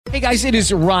Hey guys, it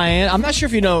is Ryan. I'm not sure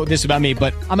if you know this about me,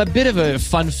 but I'm a bit of a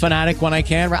fun fanatic when I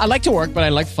can. I like to work, but I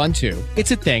like fun too.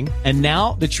 It's a thing. And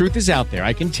now the truth is out there.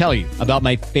 I can tell you about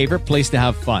my favorite place to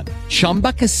have fun.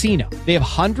 Chumba Casino. They have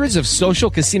hundreds of social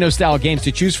casino style games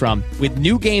to choose from with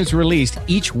new games released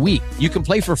each week. You can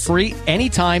play for free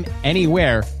anytime,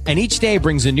 anywhere. And each day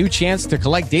brings a new chance to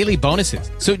collect daily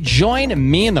bonuses. So join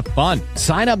me in the fun.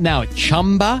 Sign up now at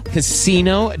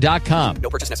ChumbaCasino.com. No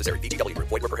purchase necessary. VGW.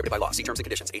 Void where prohibited by law. See terms and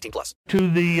conditions. 18+.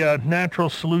 To the Natural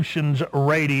Solutions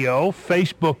Radio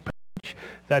Facebook page.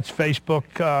 That's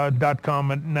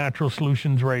facebook.com at Natural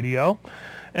Solutions Radio.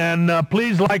 And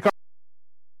please like our...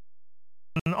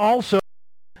 And also,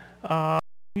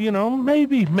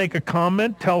 maybe make a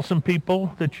comment. Tell some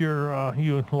people that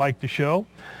you like the show.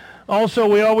 Also,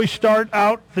 we always start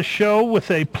out the show with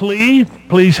a plea.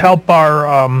 Please help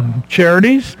our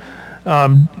charities.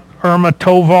 Irma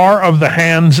Tovar of the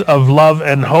Hands of Love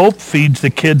and Hope feeds the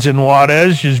kids in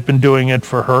Juarez. She's been doing it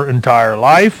for her entire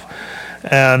life.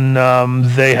 And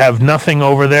they have nothing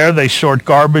over there. They sort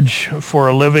garbage for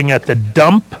a living at the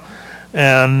dump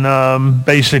and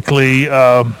basically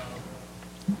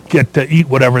get to eat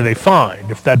whatever they find.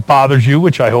 If that bothers you,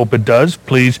 which I hope it does,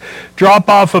 please drop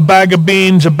off a bag of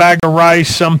beans, a bag of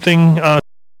rice, something,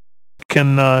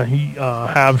 can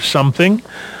have something.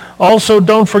 Also,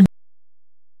 don't forget to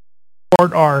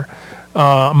support our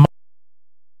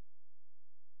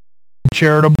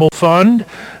charitable fund.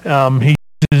 He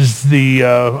uses the,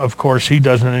 of course he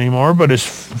doesn't anymore, but his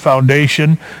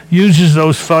foundation uses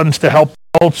those funds to help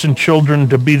adults and children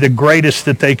to be the greatest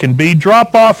that they can be.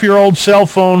 Drop off your old cell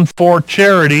phone for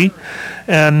charity,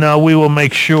 and we will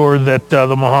make sure that the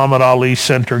Muhammad Ali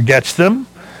Center gets them.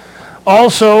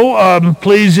 Also,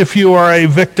 please, if you are a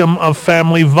victim of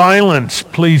family violence,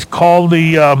 please call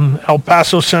the El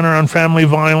Paso Center on Family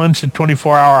Violence at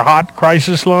 24-hour hot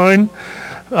crisis line.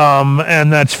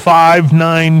 And that's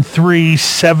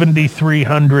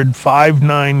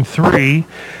 593-7300,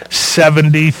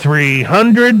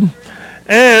 593-7300.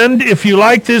 And if you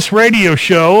like this radio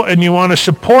show and you want to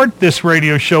support this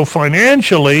radio show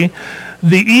financially,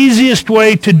 the easiest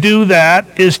way to do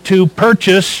that is to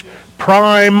purchase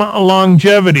Prime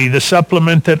Longevity, the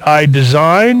supplement that I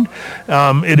designed.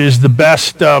 It is the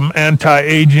best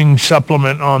anti-aging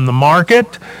supplement on the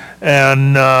market.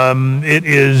 And it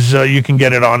is, you can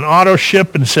get it on auto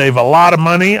ship and save a lot of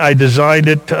money. I designed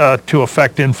it to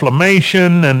affect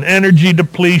inflammation and energy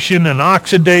depletion and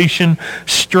oxidation,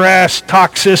 stress,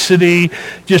 toxicity,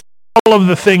 just all of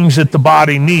the things that the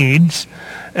body needs.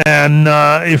 And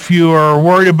if you are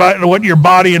worried about what your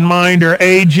body and mind are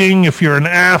aging, if you're an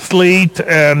athlete,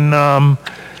 and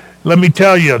let me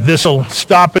tell you, this will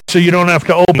stop it so you don't have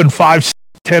to open 5-10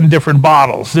 different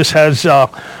bottles. This has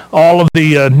all of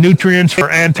the nutrients for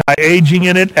anti-aging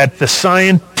in it at the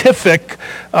scientific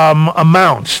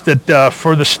amounts that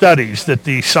for the studies, that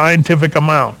the scientific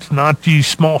amounts, not these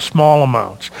small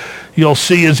amounts. You'll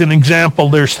see as an example,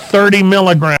 there's 30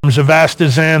 milligrams of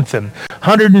astaxanthin,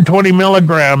 120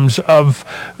 milligrams of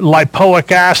lipoic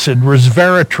acid,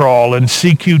 resveratrol, and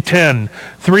CQ10,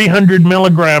 300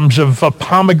 milligrams of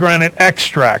pomegranate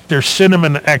extract, there's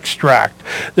cinnamon extract,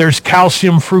 there's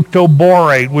calcium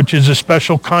fructoborate, which is a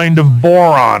special kind of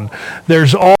boron.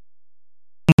 There's all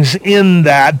things in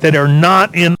that are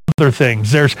not in other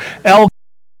things. There's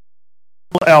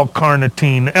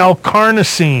L-carnitine,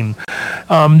 L-carnosine.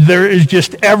 There is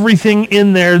just everything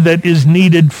in there that is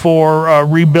needed for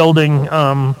rebuilding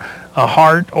a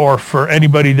heart or for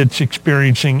anybody that's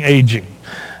experiencing aging.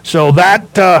 So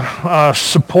that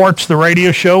supports the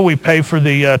radio show. We pay for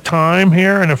the time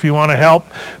here, and if you want to help,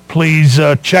 please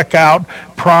check out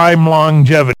Prime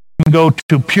Longevity. You can go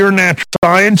to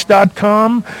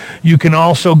purenaturalscience.com. You can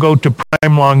also go to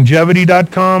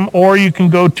primelongevity.com, or you can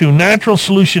go to Natural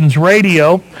Solutions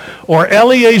Radio or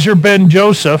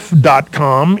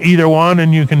EliezerBenJoseph.com, either one,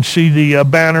 and you can see the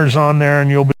banners on there, and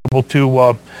you'll be able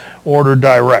to order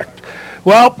direct.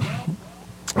 Well,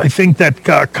 I think that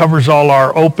covers all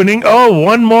our opening. Oh,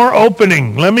 one more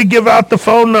opening. Let me give out the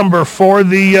phone number for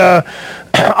the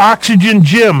Oxygen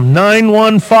Gym,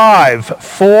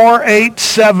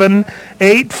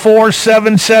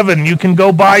 915-487-8477. You can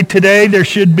go by today. There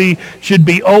should be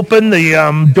open.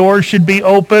 The doors should be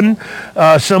open.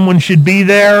 Someone should be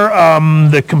there.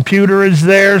 The computer is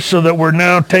there so that we're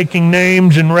now taking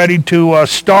names and ready to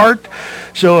start.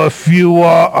 So if you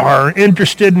are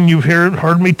interested and you've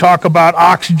heard me talk about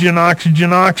oxygen,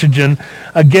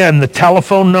 again, the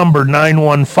telephone number,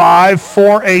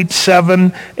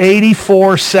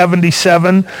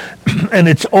 915-487-8477, and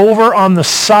it's over on the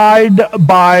side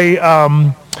by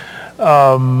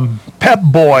Pep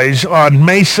Boys on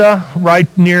Mesa, right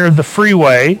near the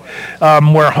freeway,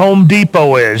 where Home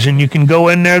Depot is. And you can go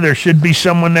in there. There should be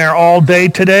someone there all day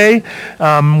today.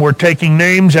 We're taking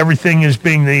names. Everything is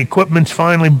the equipment's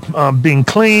finally being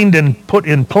cleaned and put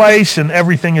in place, and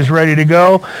everything is ready to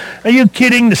go. Are you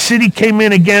kidding? The city came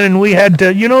in again, and we had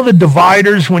to, the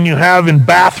dividers when you have in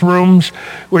bathrooms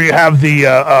where you have the,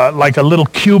 like a little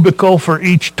cubicle for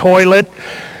each toilet.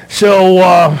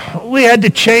 So we had to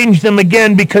change them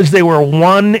again because they were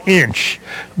 1 inch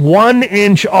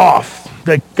off.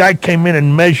 The guy came in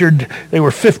and measured. They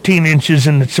were 15 inches,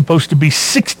 and it's supposed to be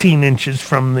 16 inches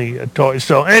from the toilet.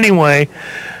 So anyway,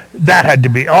 that had to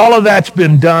be. All of that's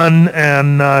been done,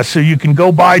 and so you can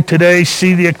go by today,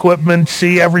 see the equipment,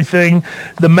 see everything.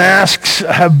 The masks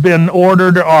have been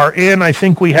ordered, are in. I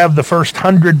think we have the first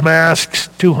 100 masks,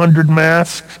 200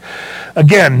 masks.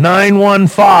 Again,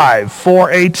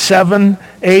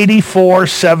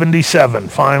 915-487-8477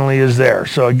 finally is there.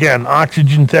 So again,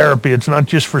 oxygen therapy, it's not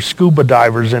just for scuba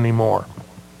divers anymore.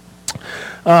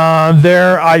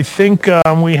 I think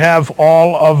we have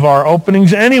all of our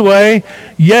openings. Anyway,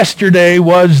 yesterday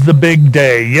was the big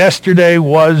day. Yesterday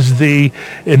was the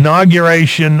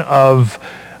inauguration of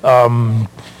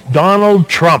Donald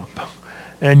Trump.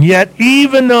 And yet,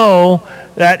 even though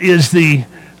that is the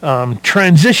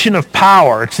transition of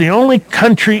power, it's the only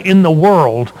country in the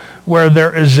world where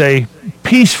there is a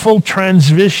peaceful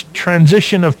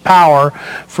transition of power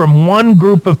from one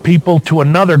group of people to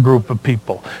another group of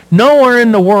people. Nowhere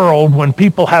in the world, when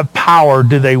people have power,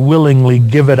 do they willingly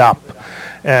give it up.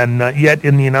 And yet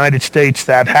in the United States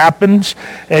that happens.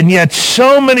 And yet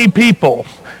so many people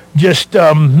just,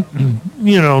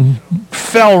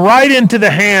 fell right into the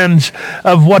hands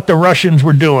of what the Russians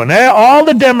were doing. All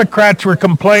the Democrats were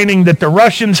complaining that the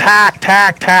Russians hacked.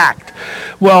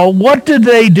 Well, what did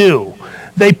they do?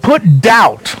 They put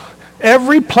doubt.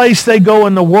 Every place they go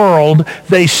in the world,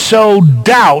 they sow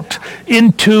doubt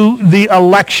into the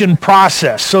election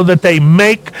process so that they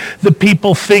make the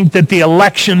people think that the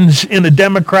elections in a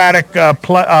democratic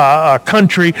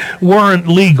country weren't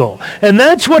legal. And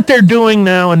that's what they're doing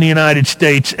now in the United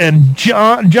States. And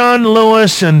John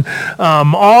Lewis and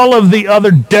all of the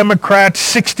other Democrats,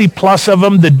 60 plus of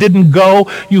them that didn't go,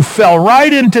 you fell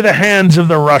right into the hands of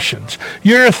the Russians.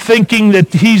 You're thinking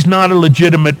that he's not a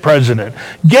legitimate president.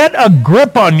 Get a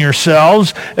grip on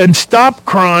yourselves and stop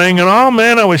crying. And oh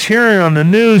man, I was hearing on the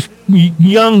news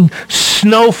young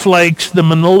snowflakes, the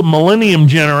millennium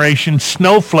generation,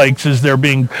 snowflakes as they're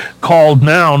being called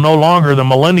now, no longer the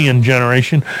millennium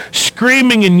generation,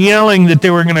 screaming and yelling that they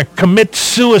were going to commit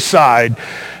suicide.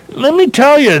 Let me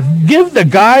tell you, give the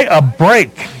guy a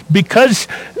break, because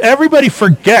everybody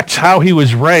forgets how he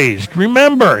was raised.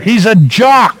 Remember, he's a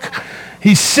jock.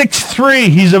 He's 6'3".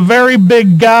 He's a very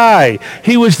big guy.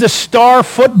 He was the star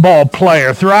football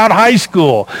player throughout high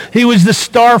school. He was the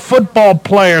star football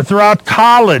player throughout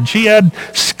college. He had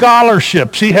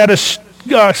scholarships. He had a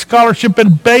scholarship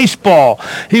in baseball.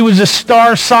 He was a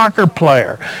star soccer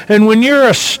player. And when you're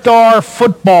a star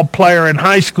football player in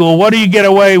high school, what do you get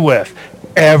away with?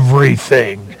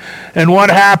 Everything. And what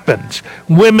happens?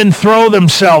 Women throw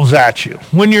themselves at you.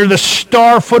 When you're the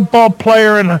star football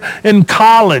player in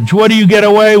college, what do you get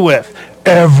away with?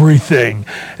 Everything.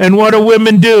 And what do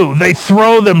women do? They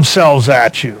throw themselves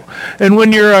at you. And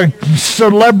when you're a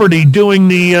celebrity doing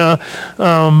the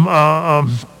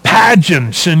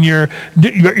pageants and you're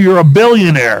a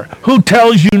billionaire, who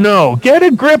tells you no? Get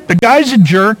a grip. The guy's a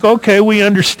jerk. Okay, we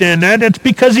understand that. It's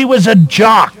because he was a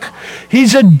jock.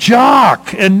 He's a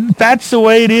jock, and that's the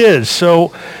way it is.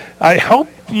 So I hope,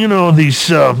 these,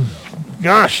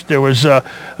 there was a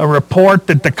report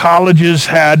that the colleges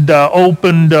had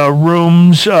opened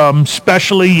rooms,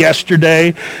 especially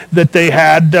yesterday, that they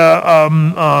had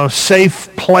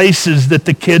safe places that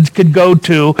the kids could go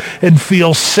to and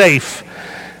feel safe.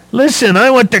 Listen, I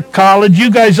went to college.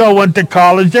 You guys all went to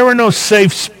college. There were no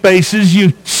safe spaces.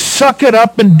 You suck it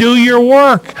up and do your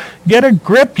work. Get a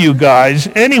grip, you guys.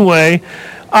 Anyway,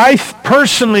 I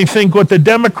personally think what the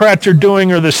Democrats are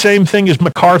doing are the same thing as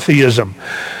McCarthyism.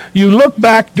 You look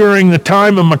back during the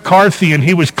time of McCarthy, and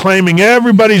he was claiming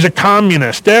everybody's a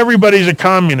communist,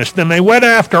 and they went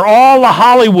after all the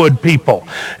Hollywood people.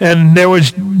 And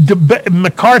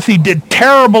McCarthy did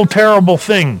terrible, terrible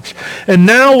things. And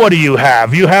now what do you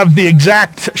have? You have the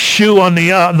exact shoe on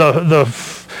the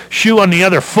shoe on the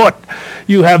other foot.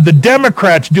 You have the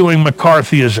Democrats doing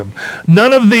McCarthyism.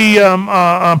 None of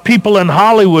the people in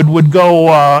Hollywood would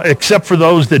go, except for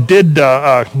those that did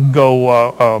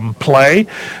go play.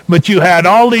 But you had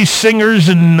all these singers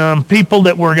and people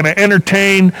that were going to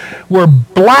entertain were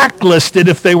blacklisted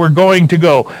if they were going to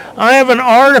go. I have an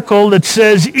article that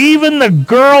says even the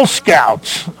Girl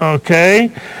Scouts,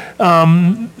 okay,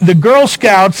 the Girl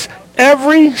Scouts,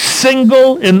 every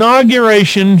single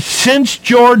inauguration since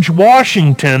George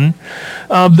Washington,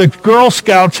 the Girl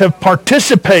Scouts have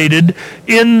participated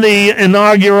in the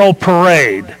inaugural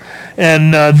parade.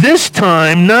 And this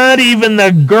time, not even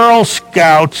the Girl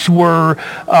Scouts were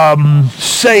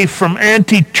safe from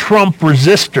anti-Trump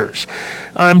resistors.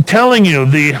 I'm telling you,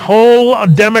 the whole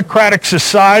democratic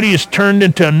society has turned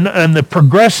into, and the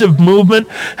progressive movement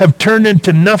have turned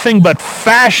into nothing but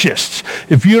fascists.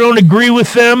 If you don't agree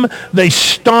with them, they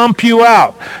stomp you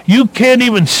out. You can't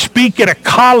even speak at a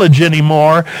college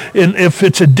anymore. And if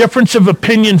it's a difference of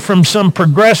opinion from some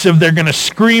progressive, they're going to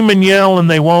scream and yell and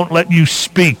they won't let you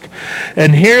speak.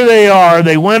 And here they are.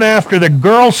 They went after the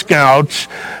Girl Scouts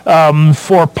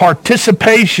for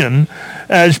participation,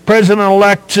 as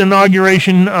President-elect's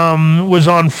inauguration was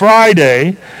on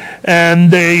Friday, and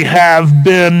they have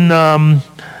been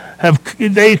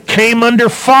they came under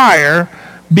fire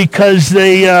because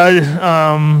they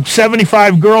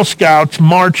 75 Girl Scouts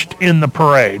marched in the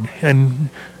parade. And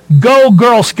go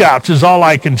Girl Scouts is all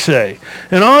I can say.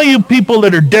 And all you people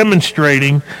that are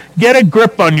demonstrating, get a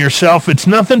grip on yourself. It's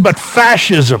nothing but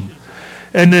fascism.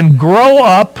 And then grow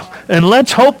up, and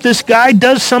let's hope this guy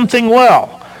does something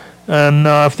well. And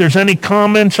if there's any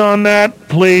comments on that,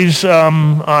 please,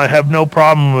 I have no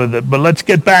problem with it. But let's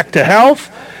get back to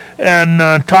health and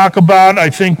talk about, I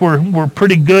think we're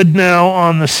pretty good now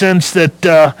on the sense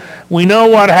that we know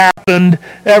what happened.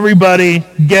 Everybody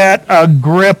get a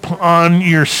grip on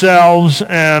yourselves,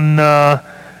 and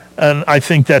I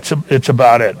think it's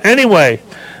about it. Anyway,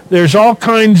 there's all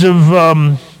kinds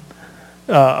of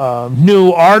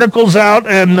new articles out,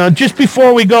 and just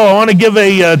before we go, I want to give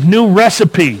a new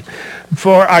recipe.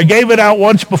 I gave it out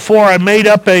once before. I made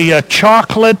up a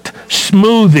chocolate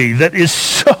smoothie that is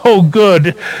so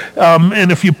good,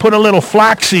 and if you put a little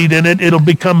flaxseed in it, it'll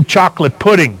become chocolate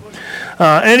pudding.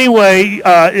 Anyway,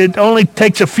 it only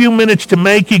takes a few minutes to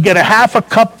make. You get a half a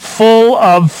cup full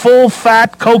of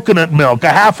full-fat coconut milk, a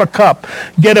half a cup.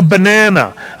 Get a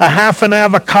banana, a half an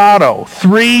avocado,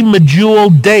 3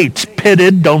 medjool dates,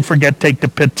 pitted. Don't forget, take the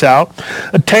pits out.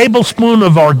 A tablespoon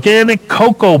of organic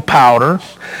cocoa powder,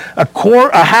 a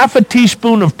half a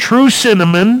teaspoon of true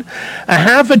cinnamon, a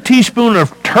half a teaspoon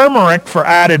of turmeric for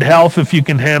added health if you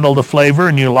can handle the flavor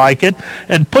and you like it,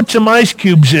 and put some ice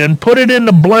cubes in, put it in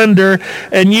the blender,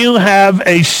 and you have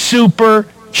a super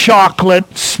chocolate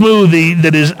smoothie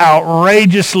that is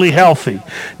outrageously healthy.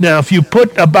 Now, if you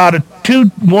put about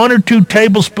 1 or 2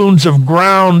 tablespoons of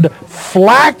ground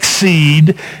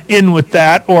flaxseed in with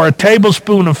that, or a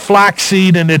tablespoon of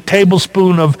flaxseed and a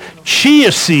tablespoon of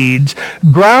chia seeds,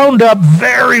 ground up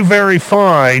very, very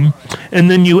fine,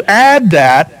 and then you add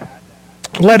that,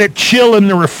 let it chill in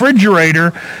the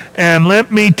refrigerator, and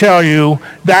let me tell you,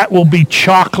 that will be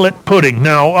chocolate pudding.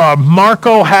 Now,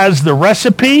 Marco has the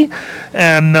recipe,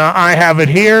 and I have it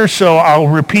here, so I'll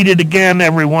repeat it again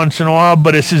every once in a while,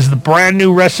 but this is the brand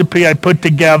new recipe I put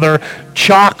together,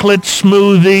 chocolate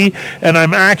smoothie, and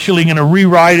I'm actually going to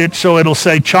rewrite it so it'll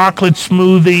say chocolate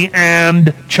smoothie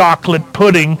and chocolate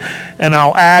pudding, and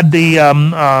I'll add the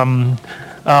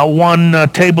 1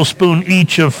 tablespoon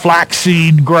each of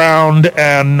flaxseed ground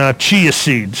and chia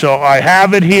seed. So I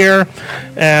have it here,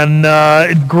 and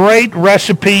great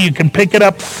recipe. You can pick it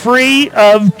up free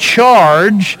of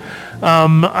charge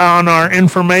on our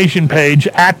information page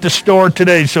at the store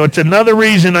today. So it's another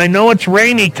reason. I know it's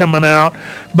rainy coming out,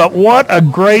 but what a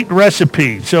great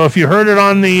recipe. So if you heard it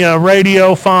on the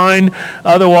radio, fine.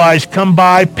 Otherwise, come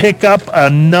by, pick up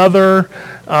another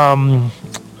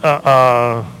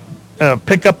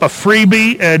pick up a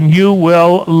freebie, and you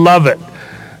will love it.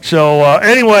 So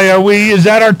anyway, is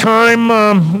that our time?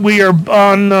 We are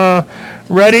on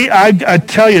ready. I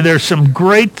tell you, there's some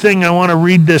great thing. I want to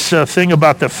read this thing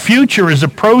about the future is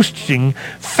approaching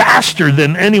faster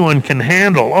than anyone can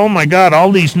handle. Oh my God,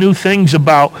 all these new things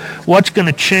about what's going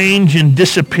to change and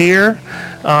disappear.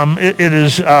 It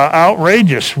is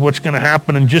outrageous what's going to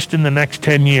happen in the next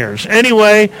 10 years.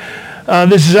 Anyway,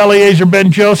 this is Eliezer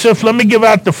Ben Joseph. Let me give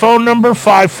out the phone number,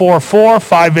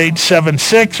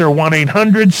 544-5876 or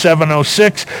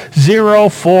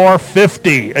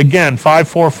 1-800-706-0450. Again,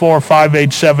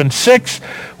 544-5876,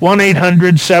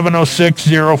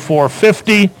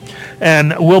 1-800-706-0450.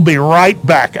 And we'll be right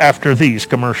back after these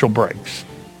commercial breaks.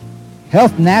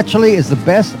 Health Naturally is the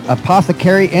best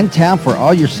apothecary in town for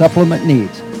all your supplement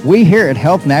needs. We here at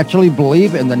Health Naturally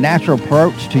believe in the natural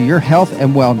approach to your health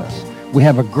and wellness. We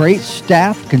have a great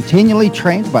staff continually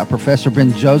trained by Professor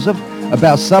Ben Joseph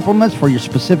about supplements for your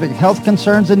specific health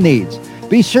concerns and needs.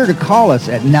 Be sure to call us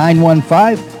at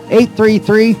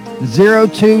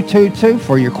 915-833-0222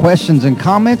 for your questions and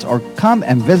comments, or come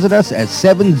and visit us at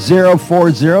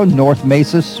 7040 North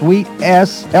Mesa Suite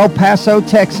S, El Paso,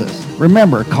 Texas.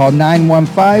 Remember, call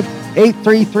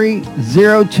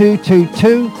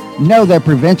 915-833-0222. Know that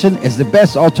prevention is the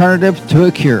best alternative to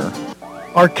a cure.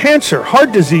 Are cancer,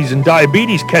 heart disease, and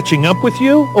diabetes catching up with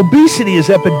you? Obesity is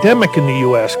epidemic in the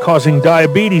U.S., causing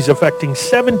diabetes affecting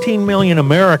 17 million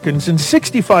Americans, and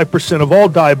 65% of all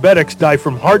diabetics die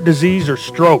from heart disease or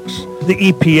strokes. The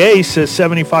EPA says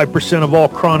 75% of all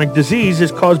chronic disease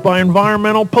is caused by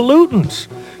environmental pollutants.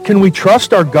 Can we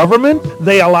trust our government?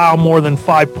 They allow more than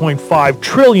 5.5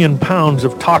 trillion pounds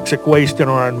of toxic waste in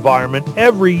our environment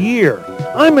every year.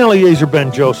 I'm Eliezer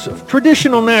Ben Joseph,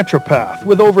 traditional naturopath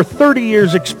with over 30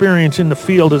 years experience in the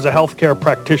field as a healthcare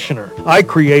practitioner. I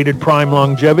created Prime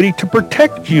Longevity to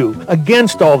protect you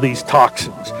against all these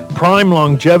toxins. Prime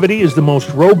Longevity is the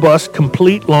most robust,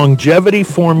 complete longevity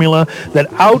formula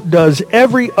that outdoes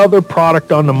every other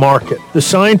product on the market. The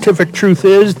scientific truth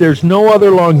is there's no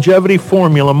other longevity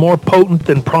formula more potent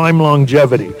than Prime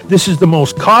Longevity. This is the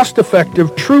most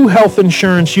cost-effective, true health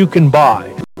insurance you can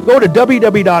buy. Go to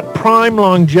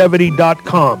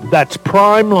www.primelongevity.com. That's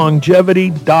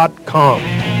primelongevity.com.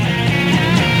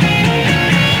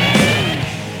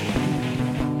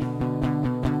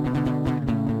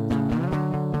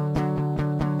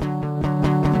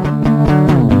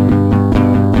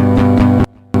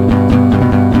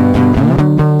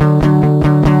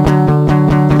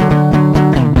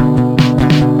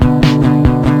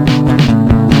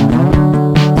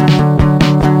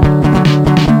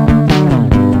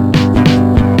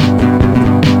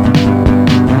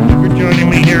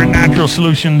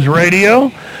 Solutions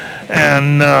Radio,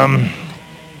 and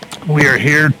we are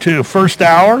here to first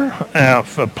hour,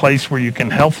 a place where you can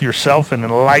health yourself and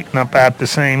lighten up at the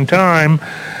same time.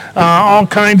 All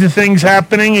kinds of things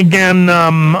happening. Again,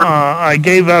 I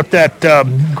gave out that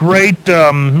great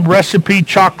recipe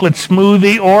chocolate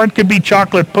smoothie, or it could be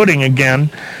chocolate pudding again.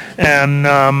 And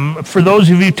for those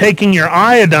of you taking your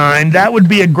iodine, that would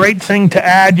be a great thing to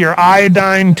add your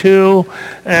iodine to.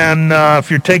 And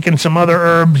if you're taking some other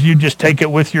herbs, you just take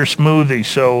it with your smoothie.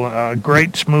 So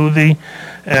great smoothie.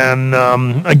 And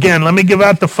again, let me give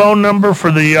out the phone number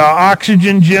for the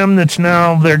Oxygen Gym. That's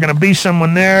now, there's going to be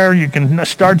someone there. You can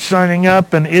start signing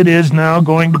up, and it is now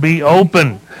going to be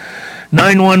open.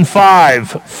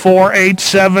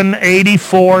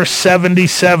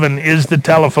 915-487-8477 is the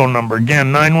telephone number.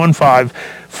 Again,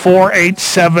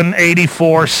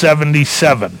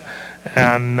 915-487-8477.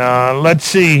 And let's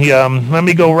see, let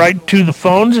me go right to the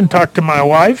phones and talk to my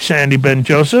wife, Sandy Ben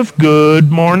Joseph.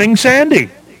 Good morning,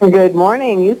 Sandy. Good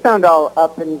morning. You sound all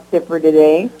up and chipper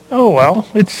today. Oh, well,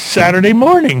 it's Saturday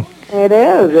morning. It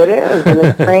is. And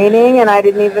it's raining, and I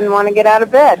didn't even want to get out of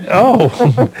bed. Oh,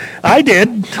 I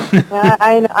did.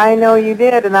 I know you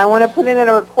did, and I want to put in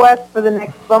a request for the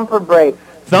next bumper break.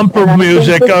 Thumper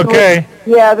music, okay.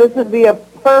 This would be a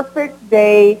perfect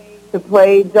day to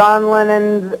play John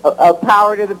Lennon's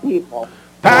Power to the People.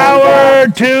 Power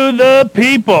to the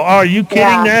people. Oh, are you kidding?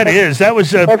 Yeah. That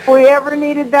was a... If we ever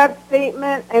needed that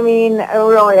statement, I mean,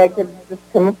 really, I could just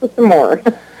come up with some more.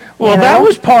 Well, that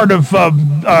was part of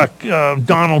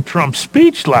Donald Trump's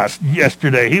speech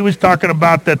yesterday. He was talking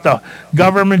about that the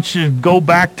government should go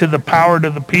back to the power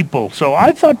to the people. So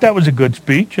I thought that was a good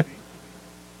speech.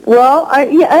 Well,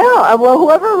 well,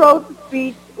 whoever wrote the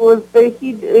speech was the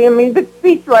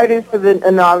speech writers for the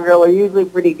inaugural are usually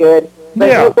pretty good. But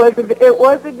yeah. It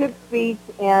was a good speech,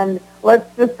 and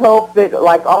let's just hope that,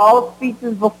 like all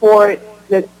speeches before it,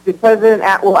 that the president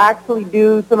will actually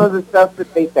do some of the stuff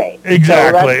that they say.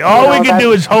 Exactly. So all we can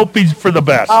do is hope he's for the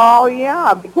best. Oh,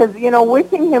 yeah, because,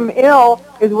 wishing him ill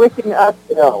is wishing us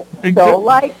ill. So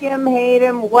like him, hate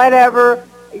him, whatever,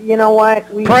 you know what?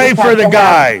 We pray for the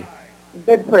guy.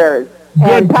 Good prayers.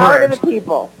 Good power prayers. To the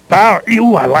people. Power.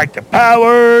 Ooh, I like the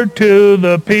power to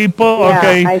the people. Yeah,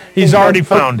 okay, he's already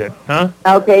found it, huh?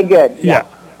 Okay, good. Yeah.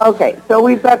 Okay, so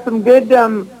we've got some good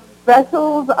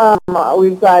specials.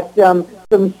 We've got some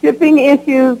shipping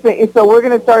issues, so we're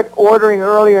going to start ordering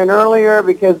earlier and earlier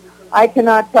because I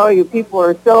cannot tell you, people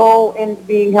are so into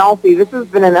being healthy. This has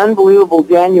been an unbelievable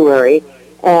January,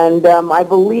 and I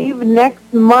believe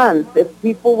next month, if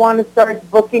people want to start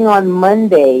booking on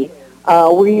Monday,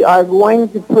 we are going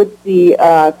to put the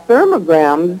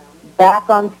thermograms back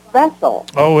on special.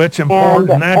 Oh, it's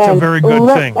important. That's a very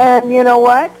good thing. And you know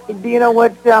what? Do you know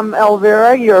what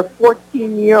Elvira, your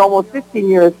 14-year, almost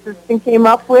 15-year assistant came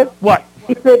up with? What?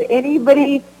 She said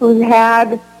anybody who's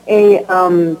had a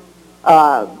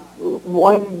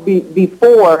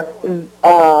before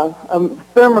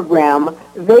thermogram,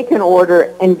 they can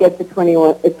order and get the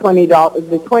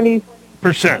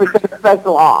 $20%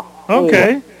 special off. Okay.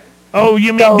 Anyway. Oh,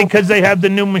 you mean because they have the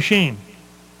new machine?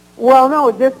 Well, no,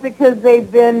 just because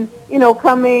they've been,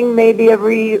 coming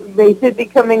they should be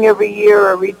coming every year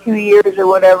or every 2 years or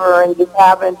whatever, and just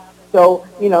haven't. So,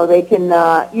 they can,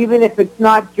 even if it's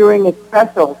not during a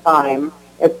special time,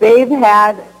 if they've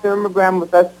had a thermogram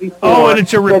with us before. Oh, and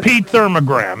it's a repeat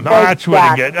thermogram. That's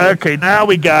what it gets. Okay, now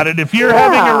we got it. If you're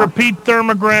having a repeat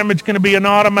thermogram, it's going to be an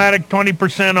automatic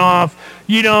 20% off.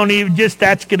 You don't even,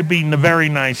 that's going to be a very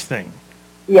nice thing.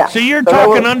 Yeah. So you're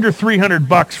talking under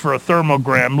 $300 for a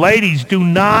thermogram. Ladies, do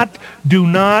not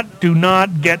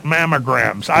get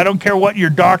mammograms. I don't care what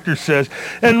your doctor says.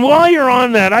 And while you're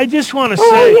on that, I just want to say.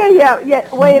 Oh, yeah.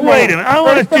 Wait a minute. I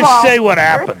want to just say what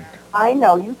happened. I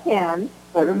know you can,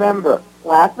 but remember,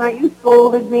 last night you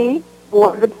scolded me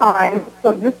for the time,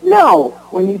 so just know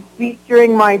when you speak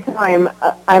during my time,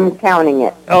 I'm counting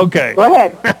it. Okay. Go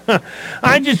ahead.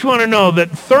 I just want to know that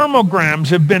thermograms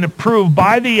have been approved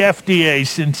by the FDA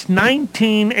since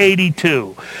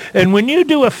 1982. And when you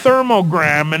do a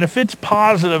thermogram, and if it's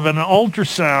positive, an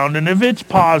ultrasound, and if it's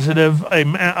positive, a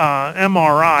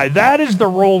MRI, that is the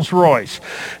Rolls Royce.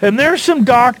 And there's some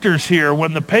doctors here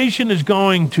when the patient is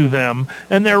going to them,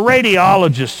 and they're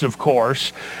radiologists, of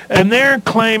course, and they're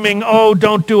claiming,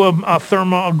 don't do a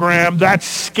thermogram.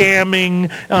 That's scamming.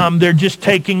 They're just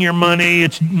taking your money.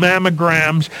 It's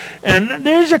mammograms. And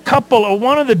there's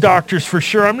one of the doctors for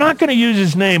sure. I'm not going to use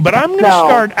his name, but I'm going to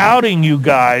start outing you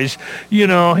guys.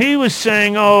 He was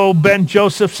saying, Ben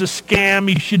Joseph's a scam.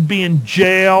 He should be in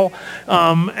jail.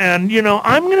 I'm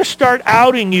going to start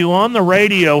outing you on the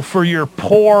radio for your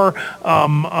poor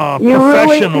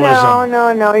professionalism.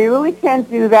 No. You really can't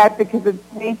do that because it's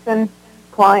patients,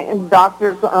 client,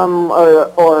 doctor,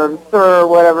 or sir, or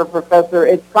whatever, professor.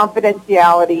 It's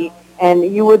confidentiality, and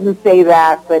you wouldn't say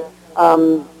that, but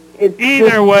it's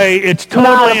either way, it's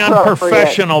totally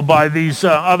unprofessional by these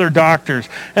other doctors.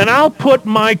 And I'll put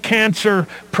my cancer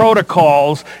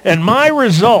protocols and my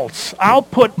results. I'll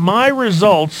put my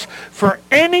results for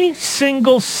any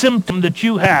single symptom that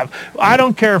you have. I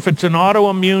don't care if it's an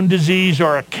autoimmune disease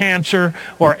or a cancer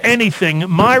or anything.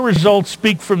 My results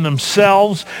speak for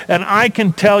themselves, and I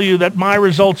can tell you that my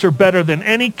results are better than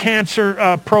any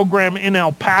cancer program in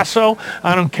El Paso.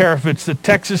 I don't care if it's the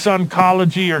Texas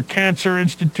Oncology or Cancer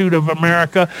Institute of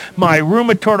America. My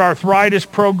rheumatoid arthritis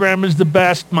program is the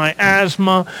best. My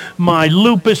asthma, my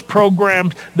lupus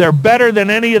programs, they're better than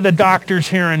any of the doctors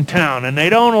here in town, and they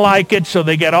don't like it, so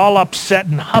they get all upset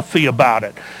and huffy about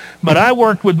it. But I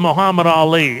worked with Muhammad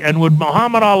Ali, and would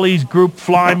Muhammad Ali's group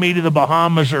fly me to the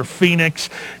Bahamas or Phoenix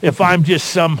if I'm just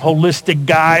some holistic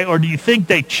guy, or do you think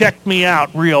they checked me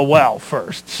out real well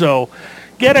first? So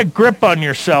get a grip on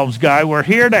yourselves, guy. We're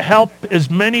here to help as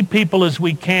many people as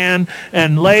we can.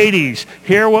 And ladies,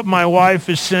 hear what my wife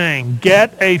is saying.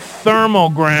 Get a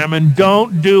thermogram and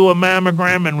don't do a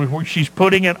mammogram, and she's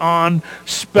putting it on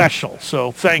special.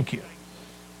 So thank you.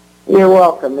 You're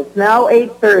welcome. It's now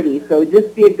 8:30, so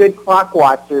just be a good clock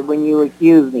watcher when you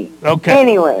accuse me. Okay.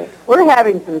 Anyway, we're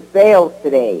having some sales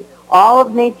today. All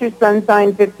of Nature's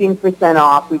Sunshine, 15%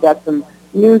 off. We got some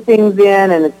new things in,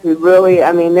 and it's really,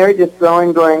 they're just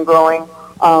growing.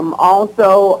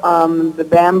 Also, the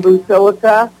bamboo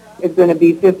silica is going to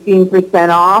be 15%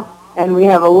 off, and we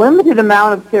have a limited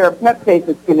amount of serapeptase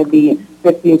that's going to be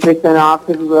 15% off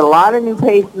because we've got a lot of new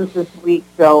patients this week,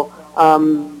 so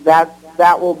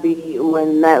that will be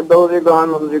when those are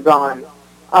gone.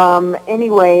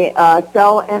 Anyway,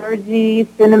 Cell Energy,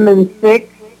 Cinnamon 6,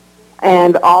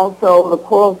 and also the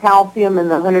Coral Calcium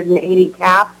and the 180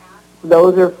 caps.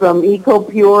 Those are from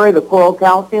EcoPure, the Coral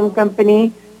Calcium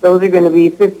Company. Those are going to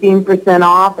be 15%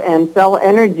 off. And Cell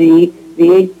Energy, the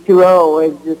H2O,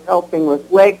 is just helping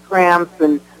with leg cramps.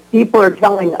 And people are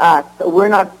telling us, so we're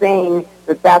not saying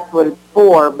that that's what it's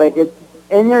for, but it's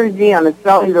energy on a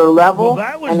cellular level. Well,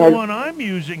 that was the one I'm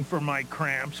using for my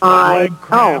cramps, my leg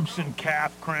cramps and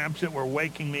calf cramps that were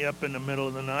waking me up in the middle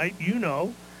of the night, and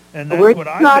that's what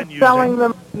I've been using. We're not selling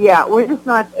them. Yeah, we're just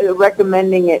not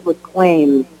recommending it with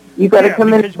claims. You got to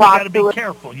come in and talk to us. You got to be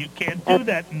careful. You can't do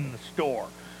that in the store.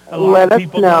 A lot of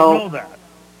people don't know that.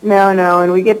 No,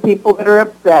 and we get people that are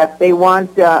upset. They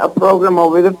want a program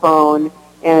over the phone,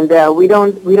 and we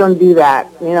don't do that.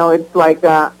 It's like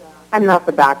I'm not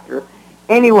the doctor.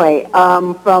 Anyway,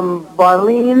 from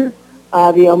Barlean's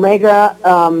the omega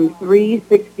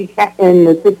 360 in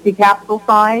the 60 capsule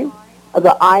size,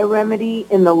 the eye remedy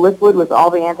in the liquid with all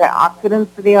the antioxidants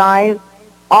for the eyes,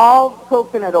 all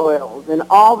coconut oils in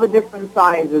all the different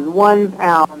sizes, 1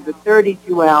 pound, the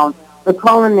 32 ounce, the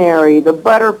culinary, the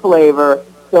butter flavor.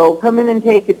 So come in and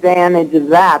take advantage of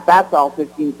that. That's all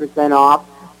 15% off.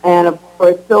 And of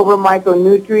course, silver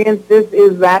micronutrients. This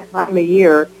is that time of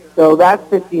year, so that's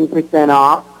 15%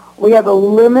 off. We have a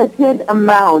limited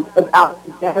amount of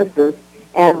Altogenesis,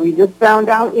 and we just found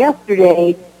out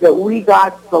yesterday that we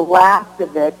got the last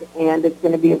of it, and it's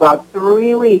going to be about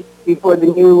 3 weeks before the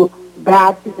new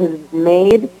batch is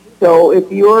made. So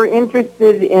if you're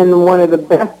interested in one of the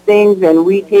best things, and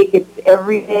we take it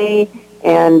every day,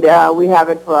 and we have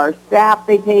it for our staff,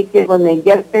 they take it when they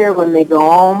get there, when they go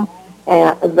home,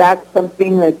 and that's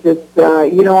something that just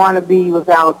you don't want to be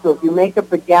without. So if you make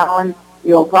up a gallon,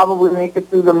 you'll probably make it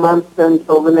through the month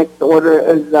until the next order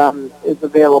is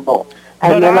available.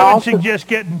 And but then I would also suggest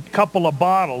getting a couple of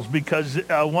bottles, because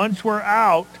once we're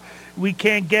out, we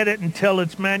can't get it until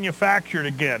it's manufactured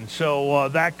again. So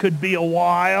that could be a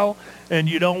while, and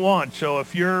you don't want. So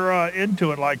if you're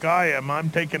into it like I am, I'm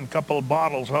taking a couple of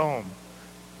bottles home.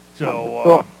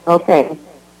 So okay,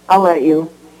 I'll let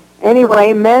you.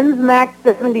 Anyway, Men's Max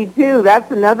 72,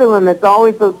 that's another one that's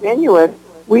always so tenuous.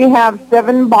 We have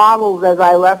 7 bottles as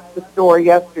I left the store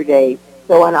yesterday.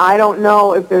 So, and I don't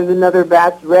know if there's another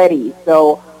batch ready.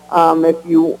 So if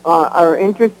you are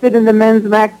interested in the Men's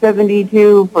Max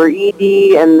 72 for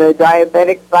ED and the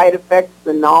diabetic side effects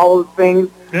and all those things.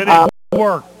 It ain't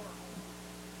work.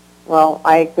 Well,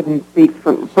 I couldn't speak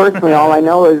from personally. All I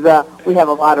know is we have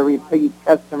a lot of repeat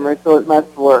customers, so it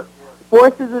must work.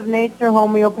 Forces of Nature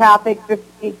homeopathic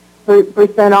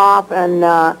 50% off, and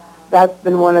that's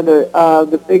been one of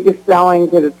the biggest selling,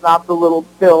 because it's not the little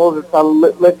pills, it's a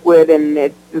liquid, and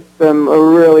it's just a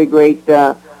really great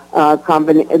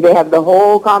combination. They have the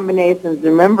whole combinations.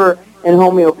 Remember, in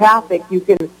homeopathic, you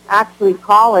can actually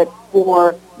call it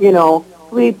for,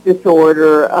 sleep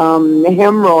disorder,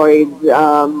 hemorrhoids,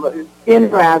 skin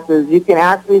rashes. You can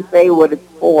actually say what it's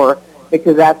for,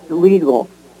 because that's legal.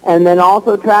 And then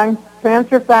also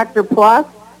Transfer Factor Plus.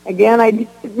 Again, I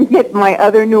didn't get my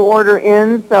other new order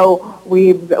in, so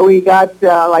we got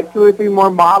like 2 or 3 more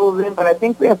bottles in, but I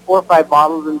think we have 4 or 5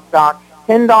 bottles in stock.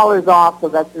 $10 off, so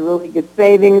that's a really good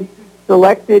savings.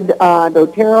 Selected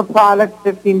doTERRA products,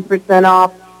 15%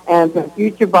 off, and some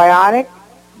Future Biotics,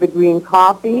 the green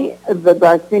coffee, the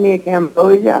Garcinia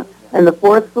Cambogia, and the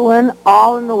porcelain,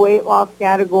 all in the weight loss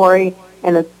category,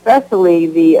 and especially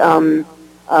the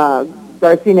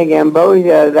Garcinia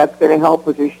Cambogia, that's going to help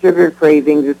with your sugar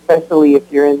cravings, especially if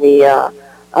you're in the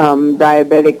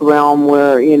diabetic realm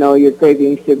where, you're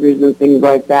craving sugars and things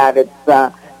like that. It's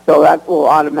so that will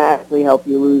automatically help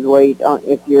you lose weight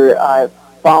if you're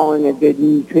following a good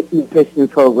nutrition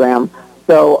program.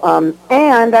 So,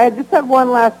 and I just have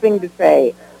one last thing to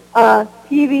say.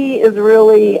 TV is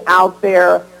really out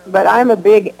there, but I'm a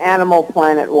big Animal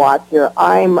Planet watcher.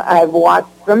 I've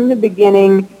watched from the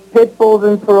beginning Pit Bulls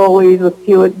and Parolees with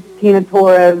Tina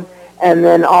Torres, and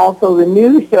then also the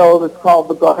new show that's called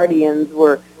The Guardians,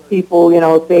 where people,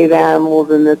 save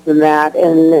animals and this and that,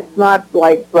 and it's not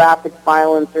like graphic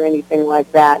violence or anything like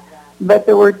that. But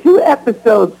there were 2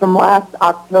 episodes from last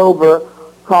October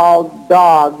called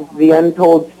Dogs, The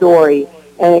Untold Story,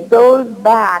 and it goes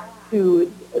back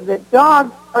to the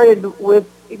dogs started with,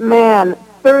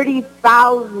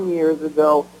 30,000 years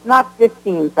ago, not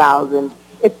 15,000.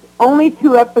 It's only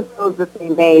 2 episodes that they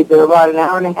made. They're about an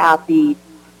hour and a half each.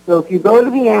 So if you go to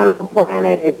the Animal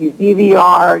Planet, if you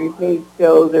DVR, you page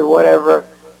shows or whatever,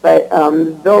 but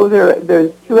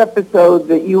there's 2 episodes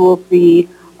that you will see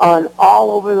on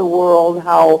all over the world,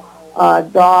 how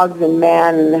dogs and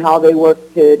man and how they work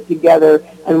together,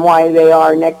 and why they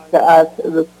are next to us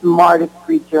the smartest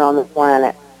creature on the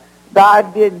planet.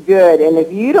 God did good, and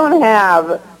if you don't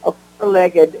have a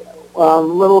 4-legged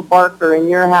little barker in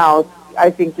your house, I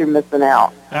think you're missing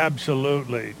out.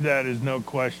 Absolutely. That is no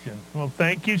question. Well,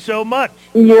 thank you so much.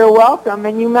 You're welcome,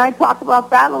 and you might talk about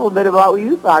that a little bit, about what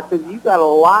you thought, because you got a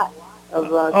lot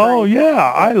of... oh,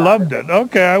 yeah, I loved it.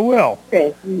 Okay, I will.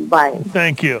 Okay, bye.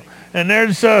 Thank you. And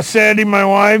there's Sandy, my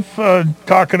wife,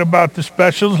 talking about the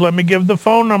specials. Let me give the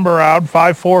phone number out,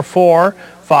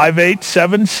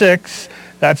 544-5876.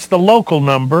 That's the local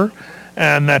number,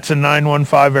 and that's a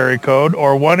 915 area code,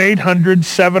 or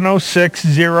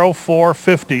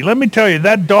 1-800-706-0450. Let me tell you,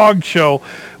 that dog show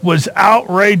was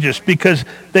outrageous, because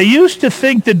they used to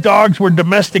think that dogs were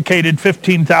domesticated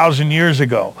 15,000 years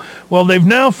ago. Well, they've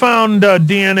now found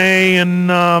DNA and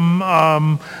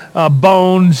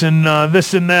bones and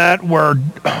this and that, where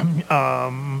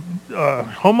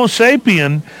Homo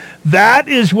sapien, that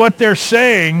is what they're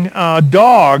saying.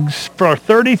 Dogs for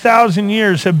 30,000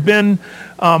 years have been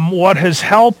what has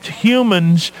helped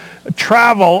humans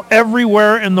travel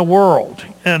everywhere in the world.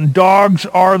 And dogs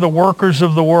are the workers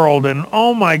of the world. And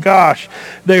oh my gosh,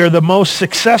 they are the most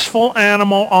successful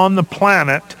animal on the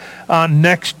planet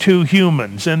next to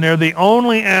humans. And they're the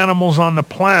only animals on the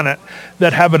planet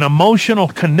that have an emotional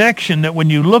connection that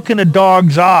when you look in a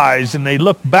dog's eyes and they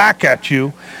look back at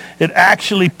you, it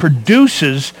actually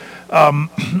produces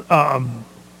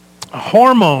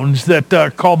hormones that are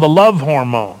called the love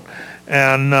hormone.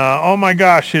 And oh my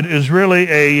gosh, it is really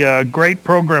a great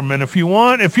program. And if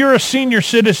you're a senior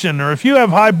citizen or if you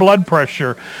have high blood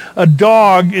pressure, a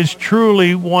dog is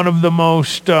truly one of the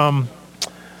most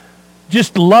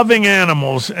just loving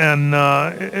animals. And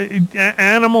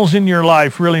animals in your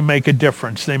life really make a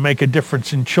difference. They make a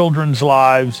difference in children's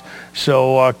lives.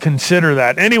 So consider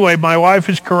that. Anyway, my wife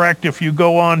is correct. If you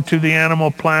go on to the Animal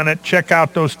Planet, check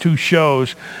out those two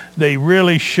shows. They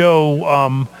really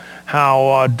show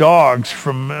how dogs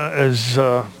from as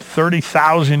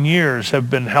 30,000 years have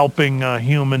been helping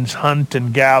humans hunt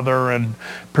and gather and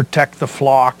protect the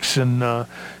flocks, and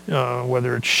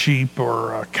whether it's sheep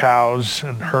or cows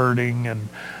and herding. And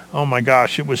oh my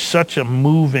gosh, it was such a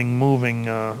moving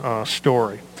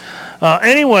story.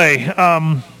 Anyway,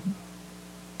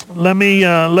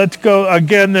 let's go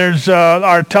again. There's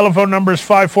our telephone number is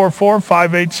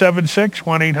 544-5876,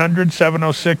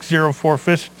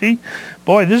 1-800-706-0450.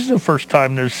 Boy, this is the first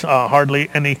time there's hardly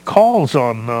any calls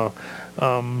on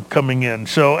coming in.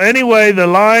 So anyway, the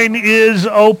line is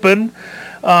open.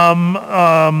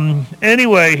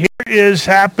 Anyway, here is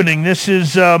happening. This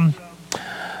is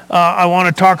I want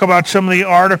to talk about some of the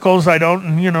articles I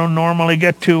don't, normally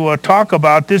get to talk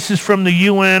about. This is from the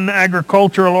UN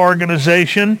Agricultural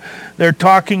Organization. They're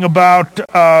talking about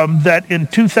that in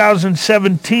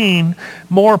 2017,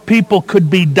 more people could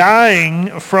be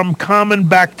dying from common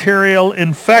bacterial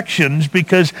infections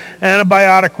because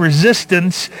antibiotic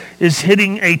resistance is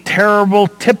hitting a terrible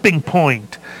tipping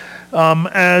point.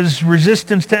 As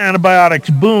resistance to antibiotics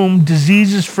boom,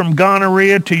 diseases from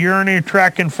gonorrhea to urinary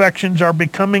tract infections are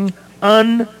becoming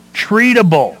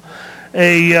untreatable.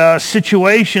 A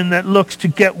situation that looks to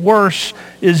get worse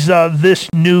is this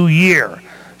new year.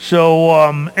 So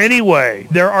anyway,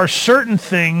 there are certain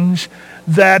things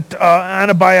that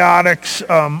antibiotics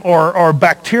or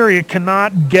bacteria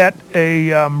cannot get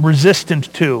a resistance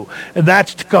to, and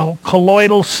that's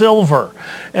colloidal silver.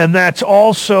 And that's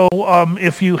also,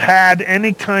 if you had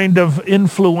any kind of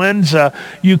influenza,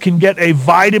 you can get a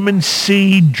vitamin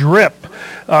C drip.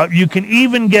 You can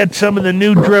even get some of the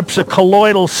new drips, a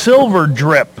colloidal silver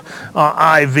drip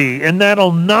IV, and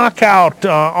that'll knock out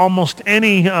almost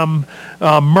any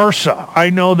MRSA.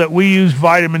 I know that we used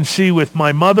vitamin C with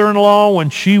my mother-in-law when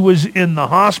she was in the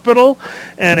hospital,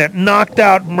 and it knocked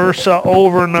out MRSA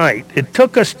overnight. It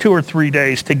took us 2 or 3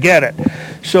 days to get it.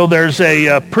 So there's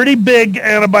a pretty big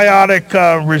antibiotic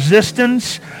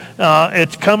resistance.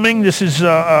 It's coming. This is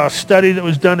a study that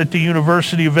was done at the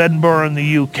University of Edinburgh in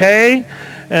the UK,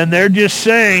 and they're just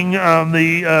saying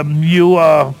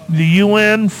the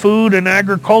UN Food and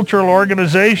Agricultural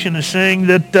Organization is saying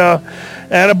that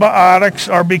antibiotics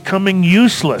are becoming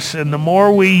useless, and the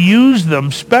more we use them,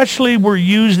 especially we're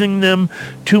using them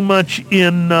too much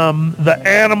in the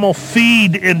animal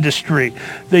feed industry.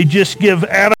 They just give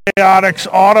antibiotics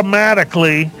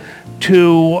automatically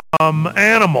to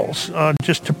animals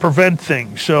just to prevent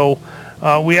things. So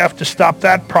we have to stop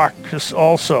that practice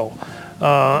also.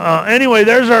 Anyway,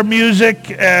 there's our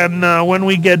music, and when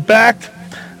we get back,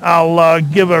 I'll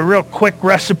give a real quick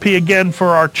recipe again for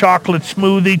our chocolate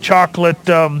smoothie, chocolate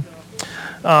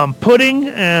pudding.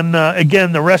 And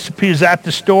again, the recipe is at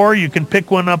the store. You can pick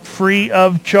one up free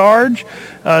of charge.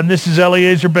 And this is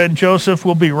Eliezer Ben Joseph.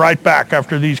 We'll be right back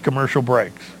after these commercial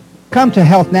breaks. Come to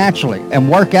Health Naturally and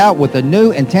work out with the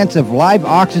new intensive live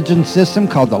oxygen system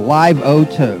called the Live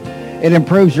O2. It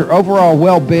improves your overall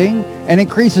well-being and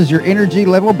increases your energy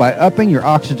level by upping your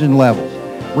oxygen levels.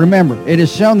 Remember, it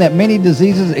is shown that many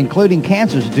diseases, including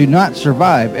cancers, do not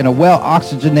survive in a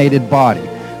well-oxygenated body.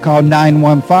 Call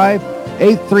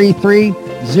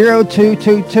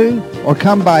 915-833-0222 or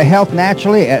come by Health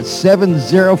Naturally at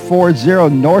 7040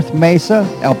 North Mesa,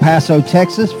 El Paso,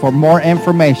 Texas for more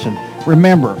information.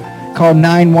 Remember, call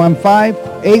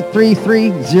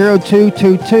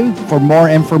 915-833-0222 for more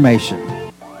information.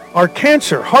 Are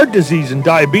cancer, heart disease, and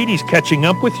diabetes catching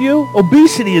up with you?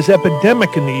 Obesity is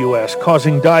epidemic in the U.S.,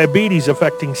 causing diabetes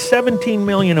affecting 17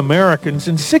 million Americans,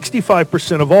 and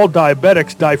 65% of all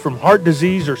diabetics die from heart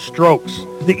disease or strokes.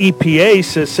 The EPA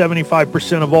says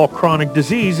 75% of all chronic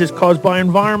disease is caused by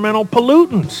environmental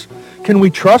pollutants. Can we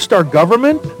trust our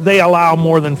government? They allow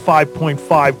more than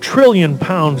 5.5 trillion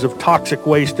pounds of toxic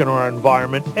waste in our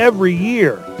environment every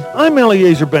year. I'm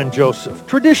Eliezer Ben-Joseph,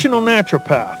 traditional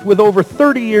naturopath with over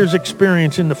 30 years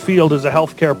experience in the field as a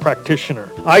healthcare practitioner.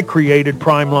 I created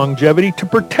Prime Longevity to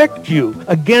protect you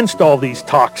against all these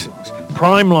toxins.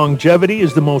 Prime Longevity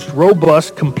is the most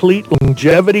robust, complete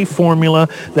longevity formula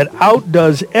that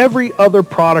outdoes every other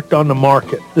product on the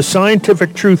market. The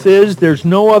scientific truth is there's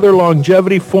no other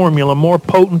longevity formula more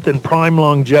potent than Prime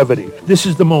Longevity. This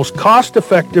is the most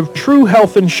cost-effective, true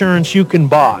health insurance you can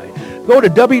buy. Go to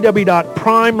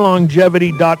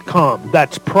www.primelongevity.com.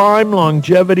 That's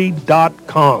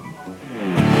primelongevity.com.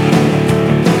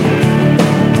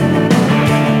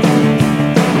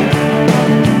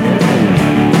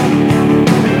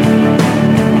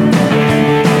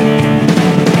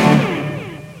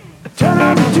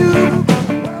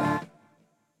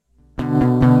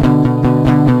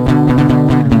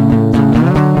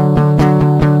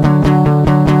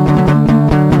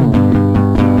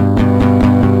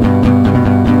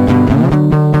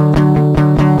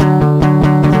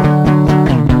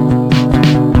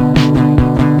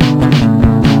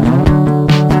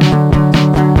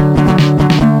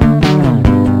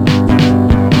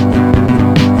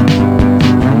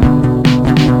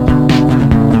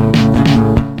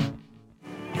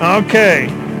 Okay.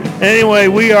 Anyway,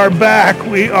 we are back.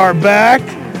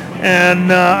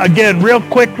 And again, real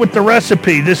quick with the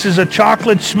recipe. This is a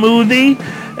chocolate smoothie,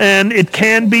 and it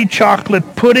can be chocolate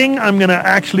pudding. I'm going to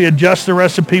actually adjust the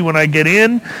recipe when I get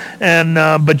in, and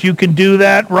but you can do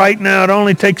that right now. It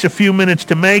only takes a few minutes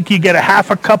to make. You get a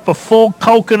half a cup of full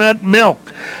coconut milk,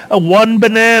 one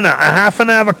banana, a half an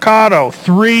avocado,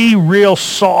 3 real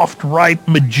soft, ripe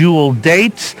medjool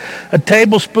dates, a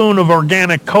tablespoon of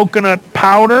organic coconut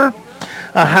powder,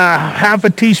 half a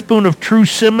teaspoon of true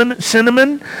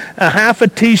cinnamon, a half a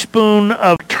teaspoon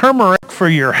of turmeric for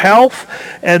your health,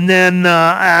 and then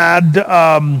add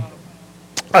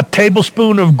a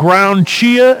tablespoon of ground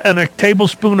chia and a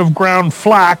tablespoon of ground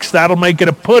flax. That'll make it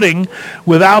a pudding.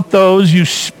 Without those, you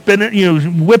spin it, you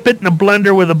whip it in a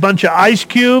blender with a bunch of ice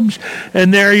cubes,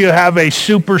 and there you have a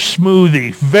super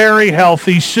smoothie. Very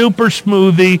healthy, super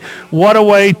smoothie. What a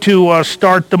way to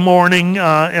start the morning,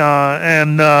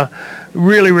 and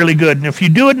really, really good. And if you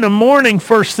do it in the morning,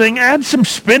 first thing, add some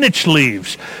spinach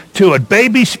leaves to it,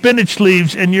 baby spinach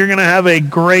leaves, and you're going to have a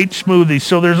great smoothie.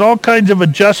 So there's all kinds of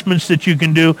adjustments that you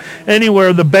can do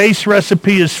anywhere. The base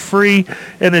recipe is free,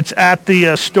 and it's at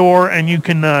the store, and you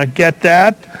can get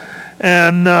that.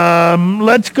 And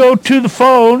let's go to the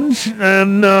phones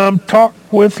and talk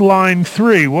with line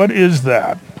 3. What is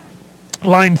that?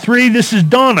 Line 3, this is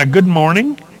Donna. Good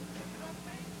morning.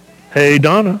 Hey,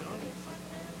 Donna.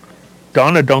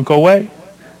 Donna, don't go away.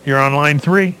 You're on line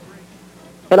 3.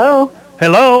 Hello?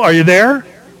 Hello, are you there?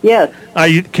 Yes.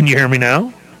 Can you hear me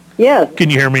now? Yes. Can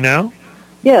you hear me now?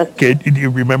 Yes. Okay, do you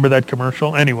remember that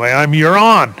commercial? Anyway, you're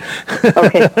on.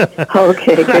 Okay.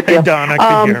 Okay, good deal. Hey, Donna,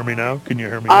 can you hear me now? Can you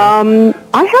hear me now?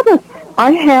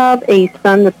 I have a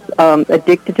son that's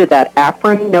addicted to that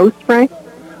Afrin nose spray.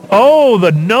 Oh,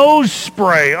 the nose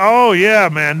spray. Oh, yeah,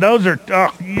 man. Those are,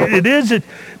 it is.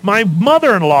 My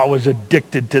mother-in-law was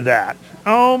addicted to that.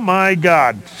 Oh, my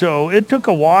God. So it took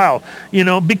a while,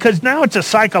 because now it's a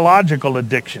psychological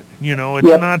addiction.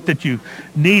 It's not that you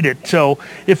need it. So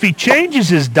if he changes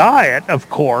his diet, of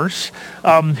course,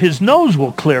 his nose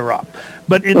will clear up.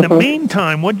 But in the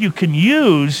meantime, what you can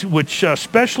use, which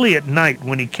especially at night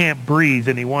when he can't breathe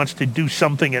and he wants to do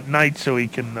something at night so he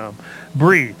can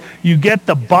breathe, you get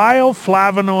the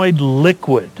bioflavonoid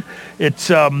liquid.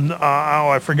 It's,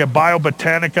 I forget,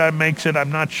 Biobotanica makes it,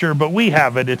 I'm not sure, but we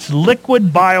have it. It's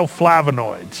liquid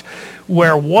bioflavonoids,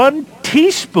 where 1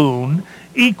 teaspoon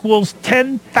equals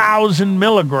 10,000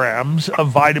 milligrams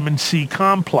of vitamin C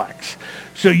complex.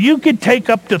 So you could take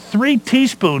up to 3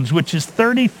 teaspoons, which is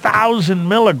 30,000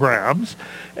 milligrams,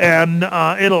 and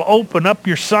it'll open up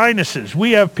your sinuses.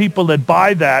 We have people that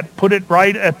buy that, put it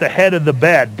right at the head of the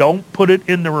bed. Don't put it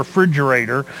in the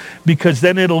refrigerator, because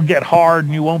then it'll get hard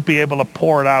and you won't be able to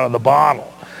pour it out of the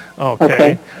bottle.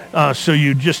 Okay. So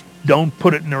you just don't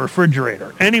put it in the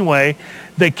refrigerator. Anyway,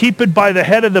 they keep it by the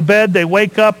head of the bed. They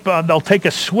wake up, they'll take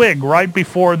a swig right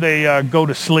before they go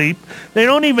to sleep. They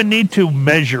don't even need to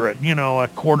measure it. You know, a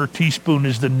quarter teaspoon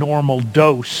is the normal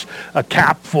dose, a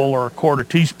capful or a quarter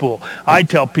teaspoon. I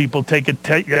tell people take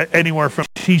it anywhere from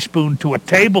a teaspoon to a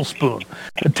tablespoon.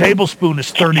 A tablespoon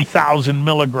is 30,000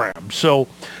 milligrams. So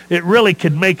it really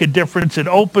could make a difference. It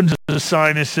opens the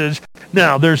sinuses.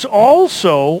 Now, there's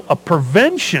also a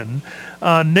prevention.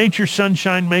 Nature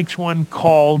Sunshine makes one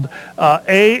called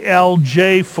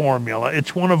ALJ formula.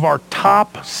 It's one of our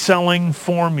top-selling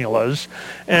formulas,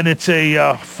 and it's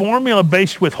a formula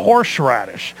based with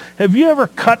horseradish. Have you ever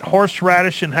cut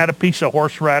horseradish and had a piece of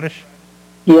horseradish?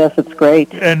 Yes, it's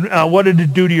great. And what did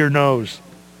it do to your nose?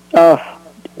 Oh,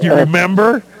 Do you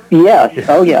remember? yes.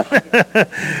 Oh, yes.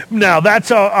 Now, that's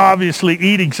obviously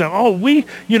eating some.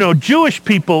 Jewish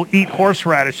people eat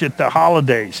horseradish at the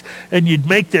holidays, and you'd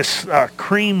make this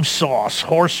cream sauce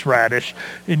horseradish,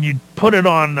 and you'd put it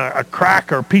on a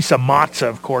cracker, a piece of matzah,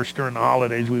 of course. During the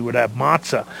holidays, we would have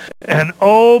matzah. And,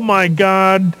 oh, my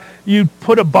God, you'd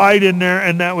put a bite in there,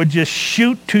 and that would just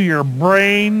shoot to your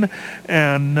brain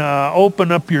and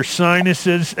open up your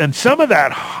sinuses. And some of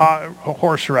that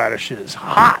horseradish is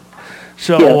hot.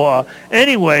 So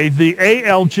anyway, the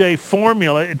ALJ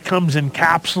formula, it comes in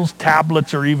capsules,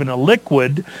 tablets, or even a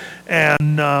liquid.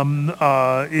 And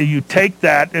you take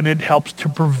that, and it helps to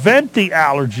prevent the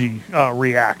allergy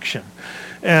reaction.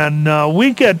 And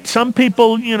we get, some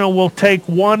people, will take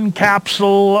one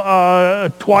capsule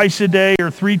twice a day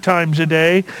or 3 times a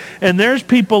day. And there's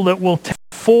people that will take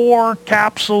 4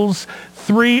 capsules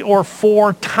 3 or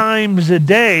 4 times a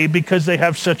day because they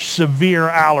have such severe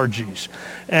allergies.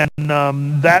 And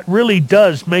that really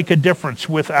does make a difference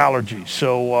with allergies.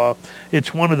 So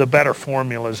it's one of the better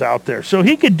formulas out there. So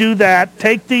he could do that,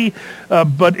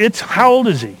 but how old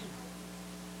is he?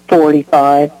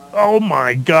 45. Oh,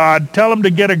 my God. Tell him to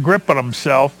get a grip on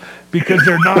himself because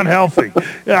they're not healthy.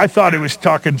 I thought he was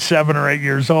talking 7 or 8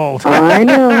 years old. I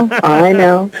know.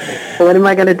 What am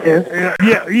I going to do?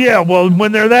 Yeah. Well,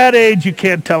 when they're that age, you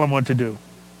can't tell them what to do.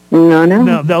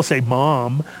 No, they'll say,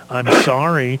 Mom, I'm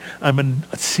sorry. I'm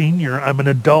a senior. I'm an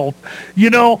adult.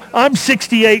 I'm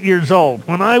 68 years old.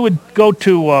 When I would go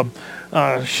to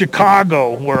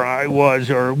Chicago, where I was,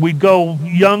 or we'd go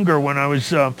younger when I was,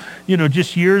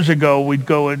 just years ago, we'd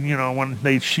go and,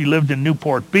 when she lived in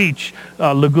Newport Beach,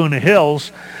 Laguna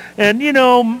Hills. And,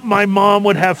 my mom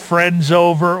would have friends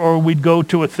over, or we'd go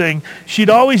to a thing. She'd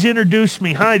always introduce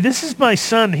me, hi, this is my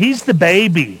son. He's the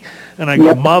baby. And I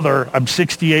go, Mother, I'm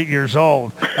 68 years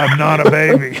old. I'm not a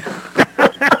baby.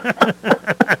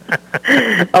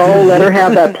 Oh, let her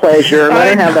have that pleasure.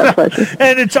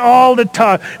 And it's all the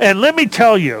time. And let me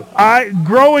tell you,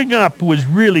 growing up was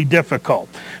really difficult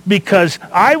because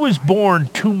I was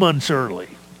born 2 months early.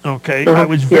 Okay, I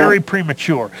was very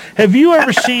premature. Have you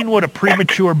ever seen what a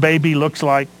premature baby looks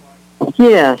like?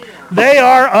 Yeah. They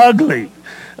are ugly.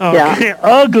 Okay,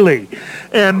 ugly.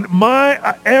 And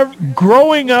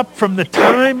growing up from the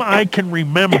time I can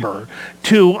remember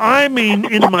to, in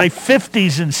my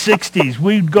 50s and 60s,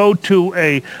 we'd go to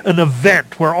an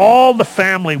event where all the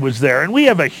family was there. And we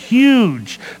have a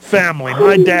huge family.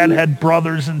 My dad had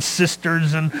brothers and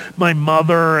sisters and my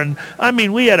mother. And,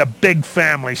 we had a big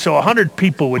family. So 100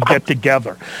 people would get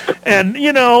together. And,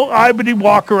 I would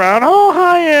walk around, oh,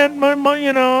 hi, Aunt,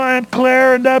 Aunt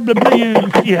Claire, and blah, blah,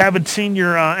 blah. You haven't seen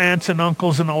your aunts and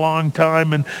uncles in a long time.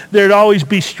 And there'd always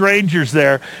be strangers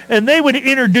there. And they would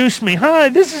introduce me, hi,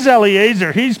 this is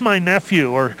Eliezer. He's my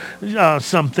nephew, or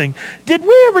something. Did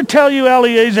we ever tell you,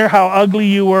 Eliezer, how ugly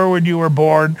you were when you were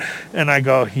born? And I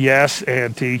go, yes,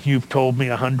 Auntie, you've told me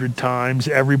 100 times.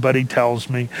 Everybody tells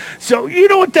me. So you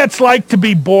know what that's like to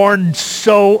be born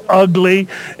so ugly,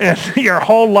 and your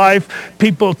whole life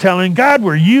people telling, God,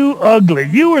 were you ugly?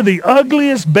 You were the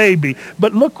ugliest baby.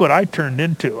 But look what I turned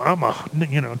into. I'm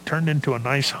turned into a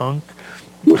nice hunk.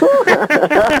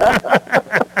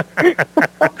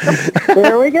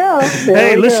 There we go.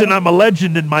 Listen, I'm a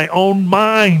legend in my own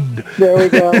mind. There we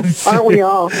go. Aren't we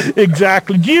all?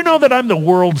 Exactly. Do you know that I'm the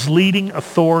world's leading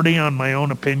authority on my own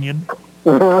opinion?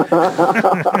 I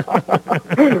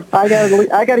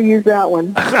got to use that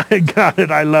one. I got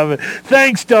it. I love it.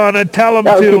 Thanks, Donna. Tell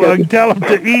them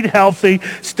to eat healthy.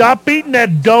 Stop eating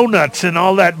that donuts and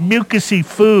all that mucusy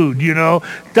food.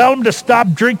 Tell him to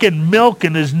stop drinking milk,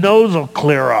 and his nose will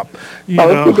clear up.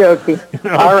 Okie dokie.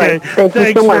 All right.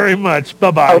 Thanks so very much. Bye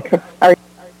bye. Okay. All right.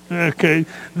 Okay.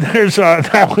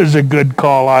 That was a good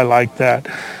call. I like that.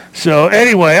 So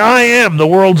anyway, I am the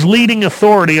world's leading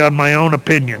authority on my own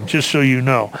opinion, just so you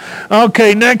know.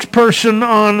 Okay, next person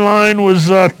online was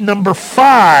number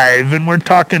 5, and we're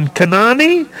talking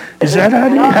Kanani. Is that how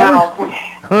you have it?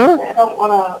 Huh? I don't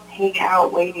want to hang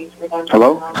out waiting for them.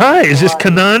 Hello? Hi, is this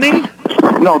Kanani?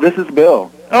 No, this is Bill.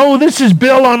 Oh, this is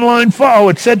Bill on line 4. Oh,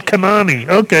 it said Kanani.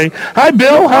 Okay. Hi,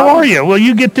 Bill. How are you? Well,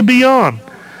 you get to be on.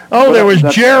 Oh, there was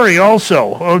Jerry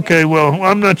also. Okay, well,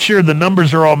 I'm not sure. The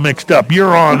numbers are all mixed up.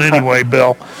 You're on anyway,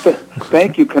 Bill.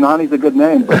 Thank you. Kanani's a good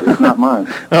name, but it's not mine.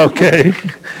 Okay.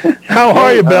 How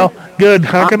are you, Bill? Good.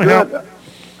 How can I help?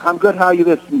 I'm good. How are you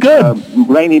this Good.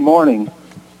 rainy morning?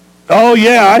 Oh,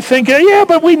 yeah, I think,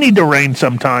 but we need the rain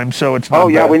sometime, so it's not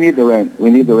bad. We need the rain. We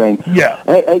need the rain. Yeah.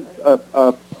 Hey,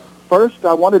 first,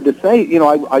 I wanted to say,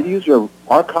 I use your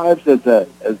archives as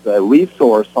a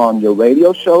resource on your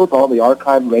radio shows, all the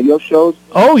archived radio shows.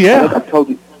 Oh, yeah. I think I've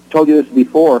told you this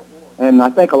before, and I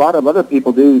think a lot of other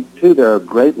people do, too. They're a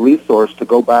great resource to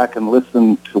go back and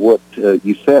listen to what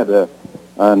you said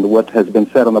and what has been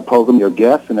said on the program, your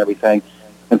guests and everything.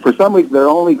 And for some reason, they're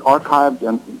only archived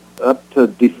up to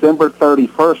December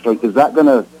 31st. Is that going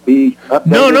to be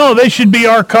updated? No, they should be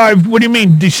archived. What do you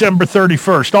mean December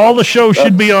 31st? All the shows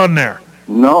should be on there.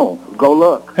 No, go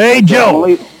look. Hey,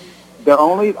 Joe. They're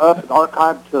only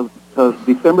archived to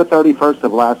December 31st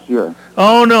of last year.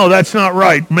 Oh, no, that's not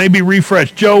right. Maybe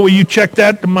refresh. Joe, will you check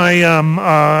that?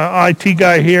 My IT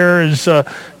guy here is,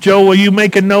 Joe, will you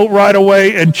make a note right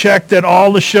away and check that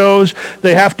all the shows,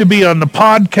 they have to be on the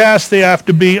podcast, they have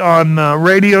to be on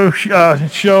radio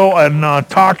show and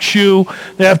talk show.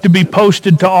 They have to be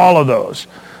posted to all of those.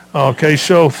 Okay,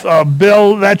 so,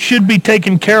 Bill, that should be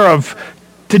taken care of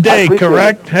today,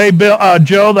 correct? Hey, Bill,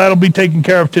 Joe, that'll be taken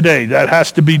care of today. That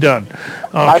has to be done.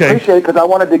 Okay. I appreciate it because I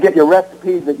wanted to get your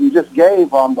recipe that you just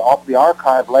gave off the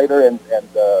archive later, and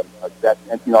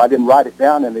I didn't write it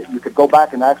down, and you could go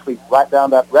back and actually write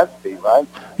down that recipe, right?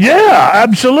 Yeah,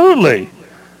 absolutely.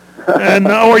 And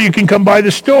or you can come by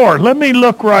the store. Let me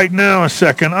look right now a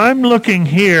second. I'm looking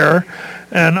here,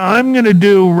 and I'm going to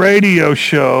do radio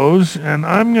shows, and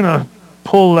I'm going to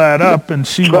pull that up and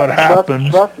see what happens.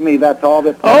 Trust me, that's all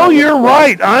that... Oh, you're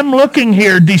right. I'm looking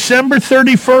here. December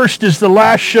 31st is the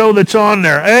last show that's on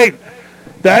there. Hey,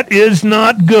 that is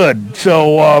not good.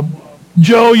 So,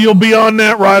 Joe, you'll be on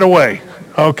that right away.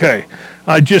 Okay.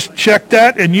 I just checked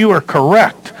that, and you are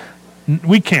correct.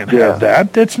 We can't have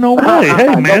that. That's no way.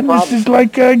 Hey, man, this is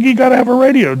like you got to have a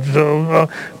radio. So,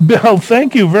 Bill,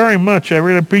 thank you very much. I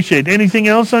really appreciate it. Anything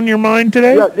else on your mind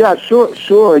today? Yeah,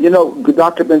 sure.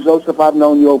 Dr. Ben Joseph, I've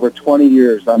known you over 20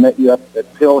 years. I met you up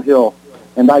at Pill Hill,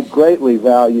 and I greatly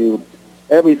value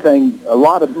everything,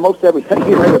 most everything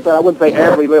you said. I wouldn't say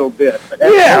every little bit.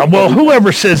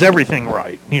 Whoever says everything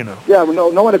right, Yeah,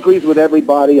 no one agrees with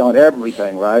everybody on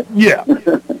everything, right? Yeah.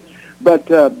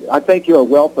 But I think you're a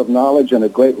wealth of knowledge and a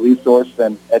great resource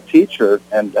and a teacher,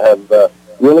 and have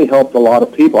really helped a lot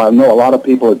of people. I know a lot of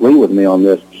people agree with me on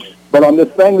this. But on this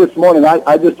thing this morning,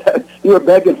 you were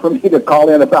begging for me to call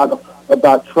in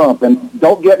about Trump. And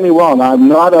don't get me wrong, I'm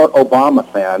not an Obama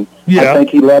fan. Yeah. I think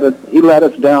he let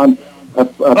us down.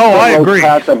 I agree.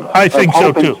 I think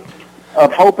so too.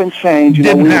 Of hope and change.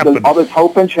 Didn't happen. All this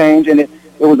hope and change, and it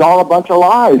was all a bunch of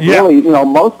lies. Yeah. Really,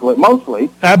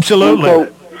 mostly.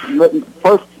 Absolutely.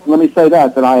 First, let me say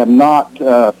that I am not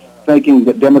thinking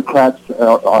that Democrats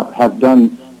have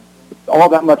done all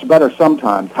that much better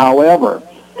sometimes. However,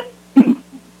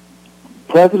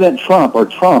 President Trump,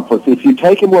 if you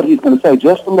take him what he's going to say,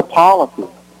 just from the policy,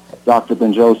 Dr.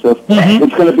 Ben Joseph,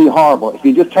 it's going to be horrible. If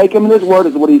you just take him in his word,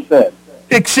 is what he said.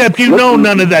 Except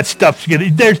none of that stuff's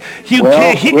going to...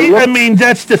 I mean,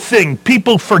 that's the thing.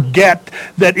 People forget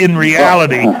that in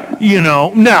reality,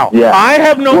 Now, I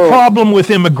have no problem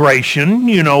with immigration,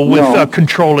 with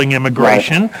controlling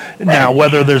immigration. Now,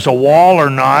 whether there's a wall or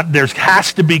not, there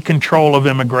has to be control of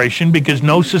immigration because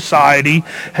no society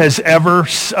has ever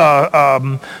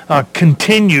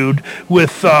continued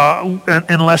with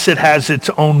unless it has its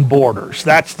own borders.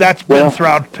 That's been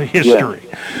throughout history.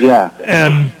 Yeah.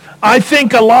 And I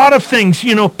think a lot of things,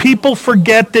 people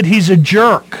forget that he's a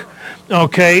jerk,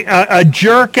 okay? A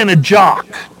jerk and a jock,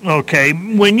 okay?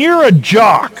 When you're a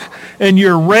jock and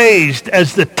you're raised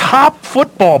as the top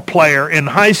football player in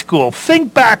high school,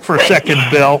 think back for a second,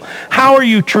 Bill. How are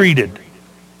you treated?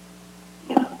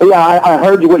 Yeah, I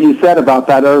heard what you said about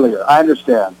that earlier. I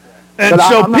understand. And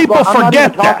so people forget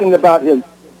that. I'm not talking about his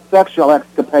sexual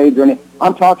escapades or anything.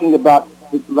 I'm talking about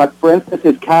like for instance,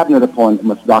 his cabinet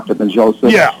appointments, Dr. Ben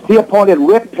Joseph. Yeah. He appointed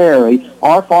Rick Perry,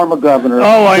 our former governor.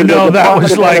 Oh, I know. That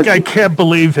was like, Energy. I can't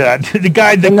believe that. The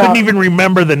guy that couldn't even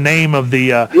remember the name of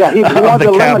the he wanted to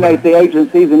eliminate the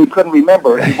agencies, and he couldn't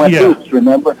remember it. He went oops,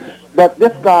 remember? But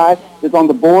this guy is on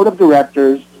the board of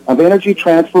directors of Energy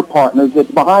Transfer Partners.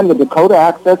 It's behind the Dakota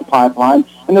Access Pipeline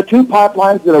and the two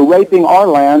pipelines that are raping our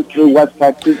land through West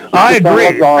Texas. I agree,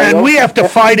 and we have to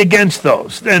fight against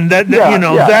those. And that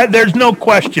there's no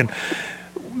question.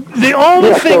 The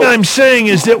only thing I'm saying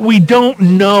is that we don't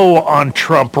know on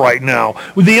Trump right now.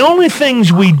 The only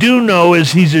things we do know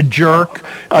is he's a jerk,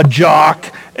 a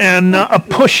jock, and a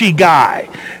pushy guy.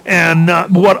 And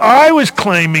what I was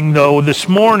claiming, though, this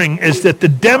morning is that the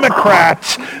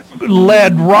Democrats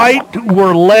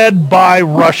were led by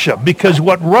Russia, because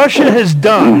what Russia has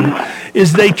done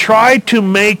is they try to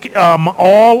make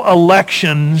all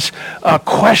elections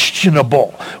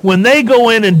questionable. When they go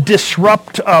in and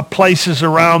disrupt places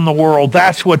around the world,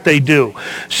 that's what they do.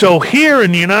 So here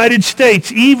in the United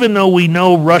States, even though we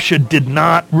know Russia did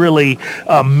not really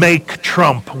make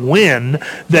Trump win,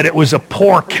 that it was a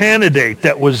poor candidate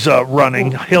that was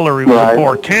running, Hillary was a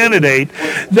poor candidate,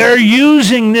 they're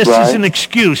using this as an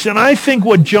excuse. And I think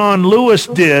what John Lewis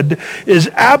did is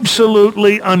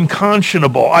absolutely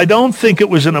unconscionable. I don't think it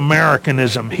was an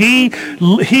Americanism. He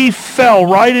fell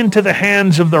right into the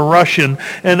hands of the Russian,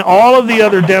 and all of the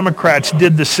other Democrats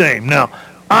did the same. Now,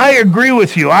 I agree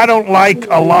with you. I don't like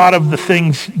a lot of the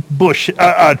things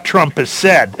Trump has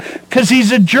said, because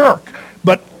he's a jerk.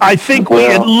 But I think we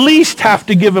at least have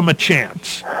to give him a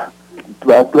chance.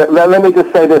 Let me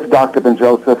just say this, Dr. Ben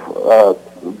Joseph.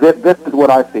 This is what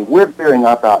I see. We're gearing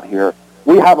up out here.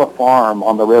 We have a farm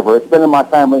on the river. It's been in my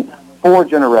family 4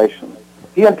 generations.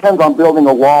 He intends on building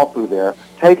a wall through there,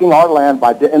 taking our land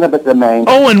by eminent domain.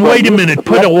 Oh, and wait a minute.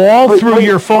 Put a wall through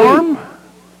your farm?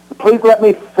 Please let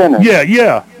me finish.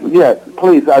 Yeah,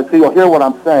 please. So you'll hear what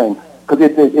I'm saying, because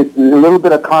it's a little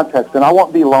bit of context, and I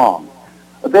won't be long.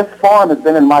 This farm has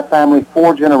been in my family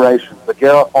 4 generations, the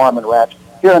Guerra Farm and Ranch,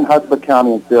 here in Hudson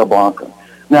County in Sierra Blanca.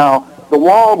 Now, the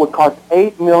wall would cost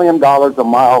 $8 million a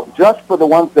mile just for the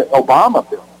ones that Obama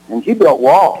built. And he built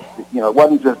walls. It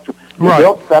wasn't just... He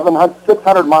built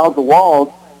 600 miles of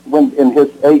walls in his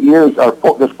 8 years, or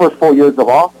his first 4 years of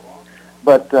office.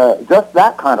 But just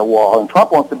that kind of wall, and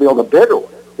Trump wants to build a bigger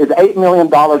one, is $8 million a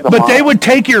mile. But they would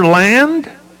take your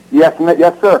land? Yes,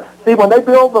 sir. See, when they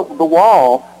build the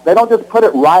wall, they don't just put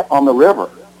it right on the river.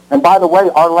 And by the way,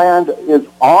 our land is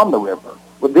on the river.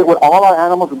 All our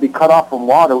animals would be cut off from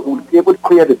water. It would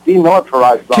create a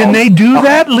demilitarized zone. Can they do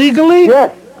that legally?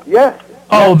 Yes.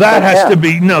 Oh, that has to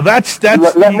be... No, that's...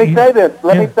 Let me say this.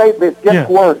 Let me say this. It gets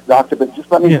worse, Doctor, but just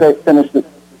let me finish this.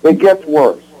 It gets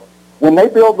worse. When they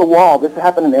build the wall, this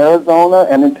happened in Arizona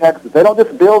and in Texas, they don't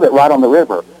just build it right on the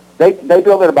river. They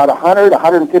build it about 100,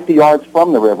 150 yards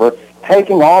from the river,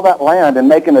 taking all that land and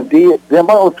making a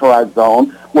demilitarized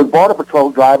zone with Border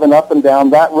Patrol driving up and down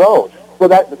that road. So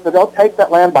they'll take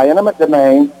that land by eminent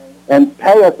domain and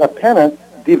pay us a penance,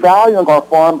 devaluing our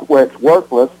farm where it's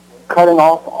worthless, cutting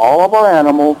off all of our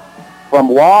animals from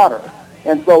water.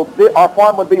 And so our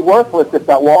farm would be worthless if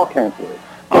that wall came through.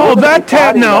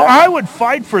 I would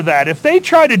fight for that. If they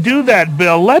try to do that,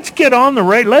 Bill, let's get on the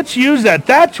rate. Let's use that.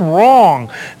 That's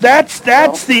wrong. That's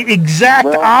the exact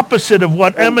opposite of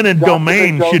what eminent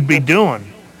domain should be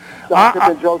doing. Dr.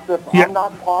 Ben Joseph, I'm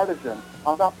not partisan.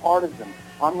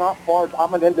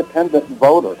 I'm an independent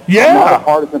voter. Yeah. I'm not a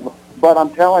partisan, but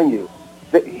I'm telling you,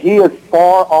 that he is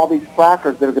for all these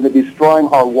frackers that are going to be destroying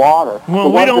our water.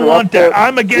 Well, we don't want that.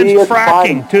 I'm against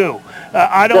fracking, too.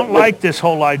 I don't like this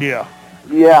whole idea.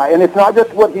 Yeah, and it's not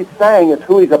just what he's saying, it's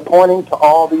who he's appointing to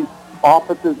all these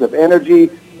offices of energy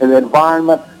and the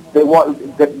environment.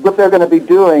 What they're going to be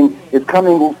doing is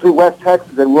coming through West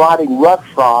Texas and riding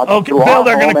roughshod. Okay, Bill,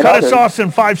 they're going to cut us off in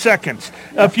 5 seconds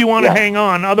if you want to hang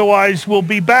on. Otherwise, we'll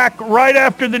be back right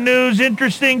after the news.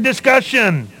 Interesting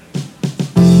discussion.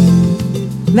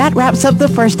 That wraps up the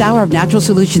first hour of Natural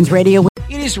Solutions Radio.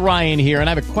 It is Ryan here, and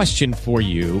I have a question for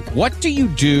you. What do you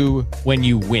do when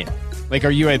you win? Like, are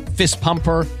you a fist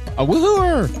pumper, a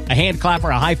woohooer, a hand clapper,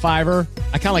 a high fiver?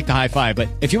 I kind of like the high five, but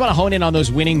if you want to hone in on those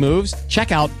winning moves,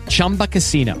 check out Chumba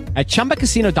Casino. At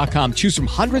ChumbaCasino.com, choose from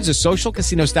hundreds of social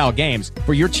casino-style games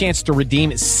for your chance to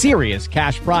redeem serious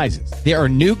cash prizes. There are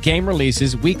new game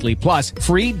releases weekly, plus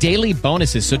free daily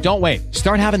bonuses. So don't wait.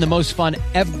 Start having the most fun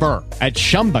ever at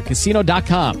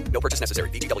ChumbaCasino.com. No purchase necessary.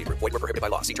 VGW Group. Void where prohibited by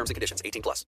law. See terms and conditions. 18+.